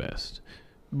probably the best.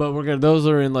 But those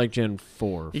are in like Gen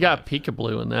 4. You got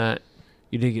Peekaboo in that.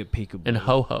 You did get Peekaboo. And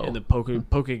Ho-Ho. And the Poke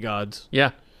Gods,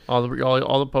 Yeah. All the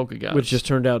Pokegods. which just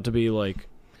turned out to be like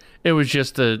It was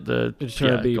just the it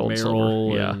turned out to be Gold, Silver.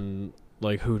 Marill Yeah. and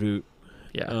like Hoodoo.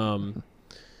 Yeah.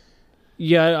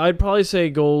 Yeah, I'd probably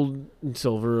say Gold and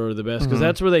Silver are the best because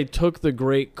that's where they took the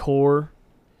great core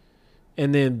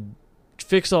and then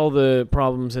fixed all the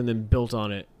problems and then built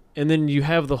on it. And then you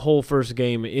have the whole first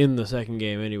game in the second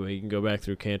game anyway. You can go back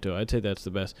through Kanto. I'd say that's the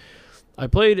best. I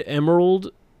played Emerald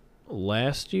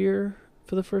last year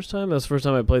for the first time. That was the first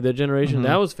time I played that generation.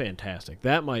 That was fantastic.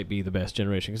 That might be the best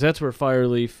generation because that's where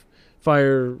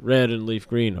Fire Red and Leaf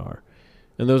Green are.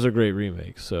 And those are great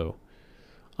remakes, so...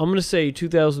 I'm gonna say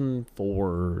 2004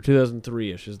 or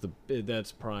 2003ish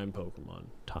that's prime Pokemon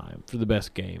time for the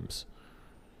best games.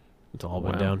 It's all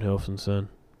went downhill since then.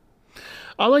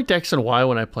 I liked X and Y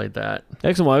when I played that.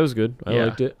 X and Y was good. I Yeah.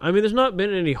 liked it. I mean, there's not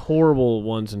been any horrible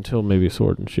ones until maybe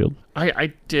Sword and Shield.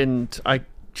 I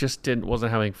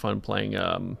wasn't having fun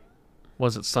playing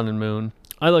was it Sun and Moon?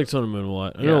 I liked Sun and Moon a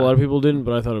lot. I know Yeah. a lot of people didn't,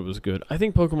 but I thought it was good. I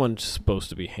think Pokemon's supposed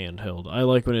to be handheld. I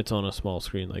like when it's on a small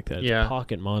screen like that. It's Yeah.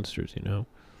 pocket monsters, you know.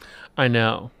 I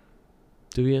know.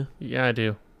 Do you? Yeah, I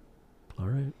do. All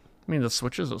right. I mean, the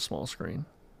Switch is a small screen.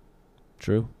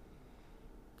 True.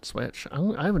 Switch.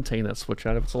 I haven't taken that Switch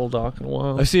out of its little dock in a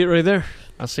while. I see it right there.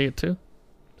 I see it too.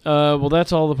 Well,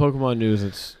 that's all the Pokemon news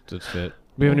that's fit. Do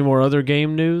we have any more other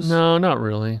game news? No, not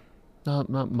really. Not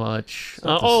much.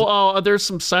 Not the There's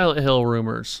some Silent Hill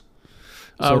rumors.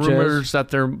 Such Rumors that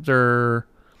they're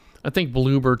I think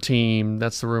Bloober Team,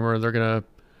 that's the rumor, they're gonna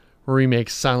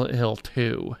remake Silent Hill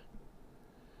 2.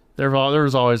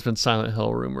 There's always been Silent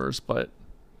Hill rumors, but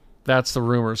that's the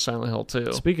rumor, Silent Hill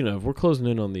 2. Speaking of, we're closing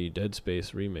in on the Dead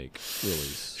Space remake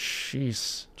release.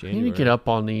 Jeez. I need January. to get up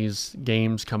on these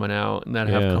games coming out and that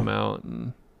have Yeah. come out.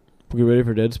 And Get ready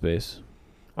for Dead Space.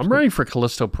 I'm ready for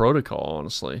Callisto Protocol,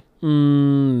 honestly.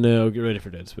 No, get ready for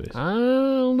Dead Space. I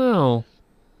don't know.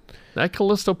 That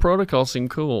Callisto Protocol seemed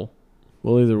cool.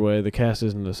 Well, either way, the cast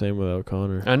isn't the same without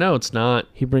Connor. I know it's not.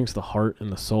 He brings the heart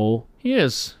and the soul. He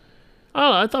is.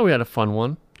 Oh, I thought we had a fun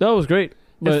one. That was great.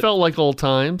 But It felt like old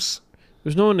times.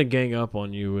 there's no one to gang up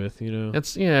on you with, you know.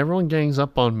 Everyone gangs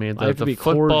up on me. I have to be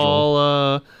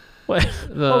football. What?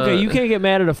 The- Okay, you can't get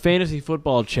mad at a fantasy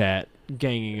football chat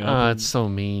ganging up. It's so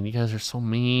mean. You guys are so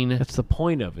mean. That's the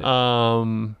point of it.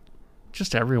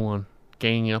 Just everyone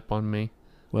ganging up on me.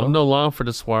 Well, I'm no long for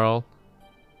this world.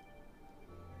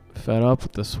 fed up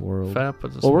with this world. Fed up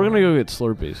with this Well, we're world. gonna go get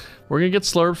Slurpees. We're gonna get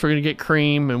slurps. We're gonna get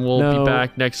cream, and we'll No. be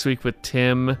back next week with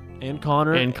Tim. And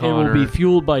Connor. And we'll Connor. be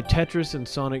fueled by Tetris and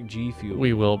Sonic G Fuel.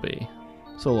 We will be.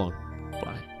 So long.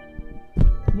 Bye.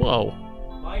 Whoa.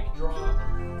 Mic drop.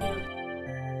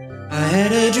 I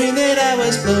had a dream that I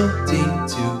was floating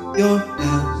to your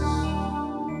house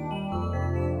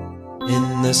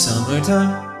in the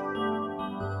summertime.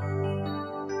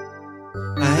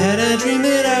 I had a dream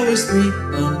that I was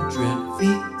 300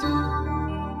 feet tall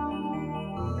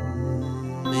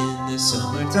in the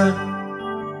summertime.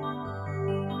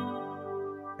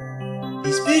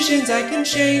 These visions, I can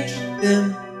change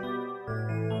them,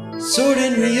 sort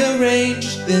and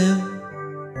rearrange them.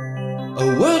 A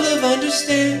world of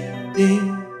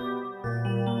understanding,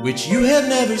 which you have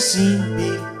never seen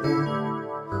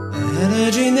before. I had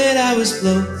a dream that I was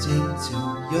floating to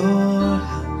your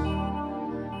house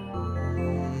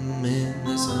in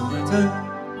the summertime.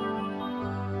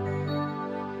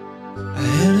 I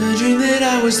had a dream that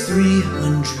I was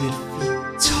 300 feet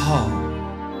tall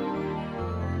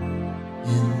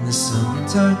the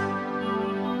summertime.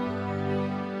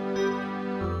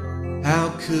 How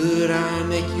could I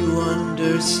make you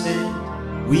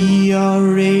understand? We are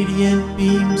radiant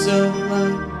beams of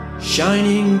light,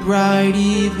 shining bright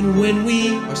even when we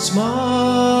are small.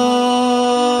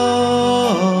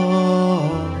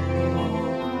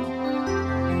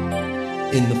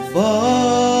 In the fall.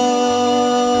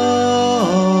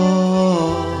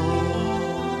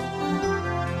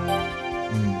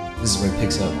 This is where it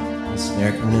picks up. The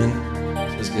snare coming in.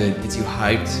 Feels good. Gets you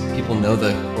hyped. People know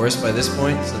the chorus by this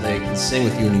point, so they can sing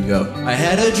with you when you go. I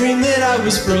had a dream that I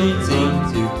was floating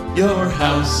to your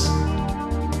house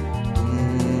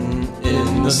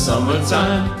in the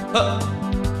summertime. Huh.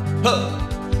 Huh.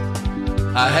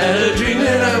 I had a dream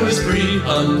that I was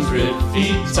 300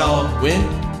 feet tall. When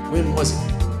was it?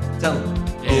 Tell me.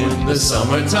 In the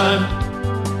summertime.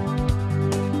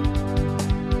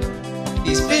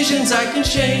 These visions, I can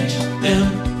change them,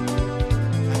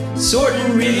 sort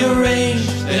and rearrange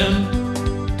them.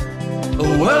 A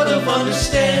world of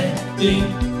understanding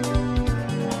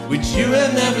which you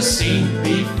have never seen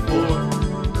before.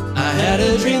 I had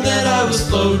a dream that I was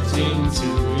floating to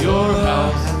your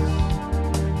house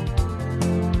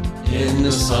in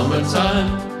the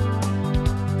summertime.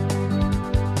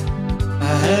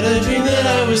 I had a dream that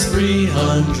I was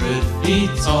 300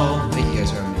 feet tall. Thank you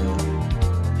guys are amazing.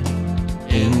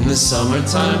 In the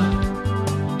summertime.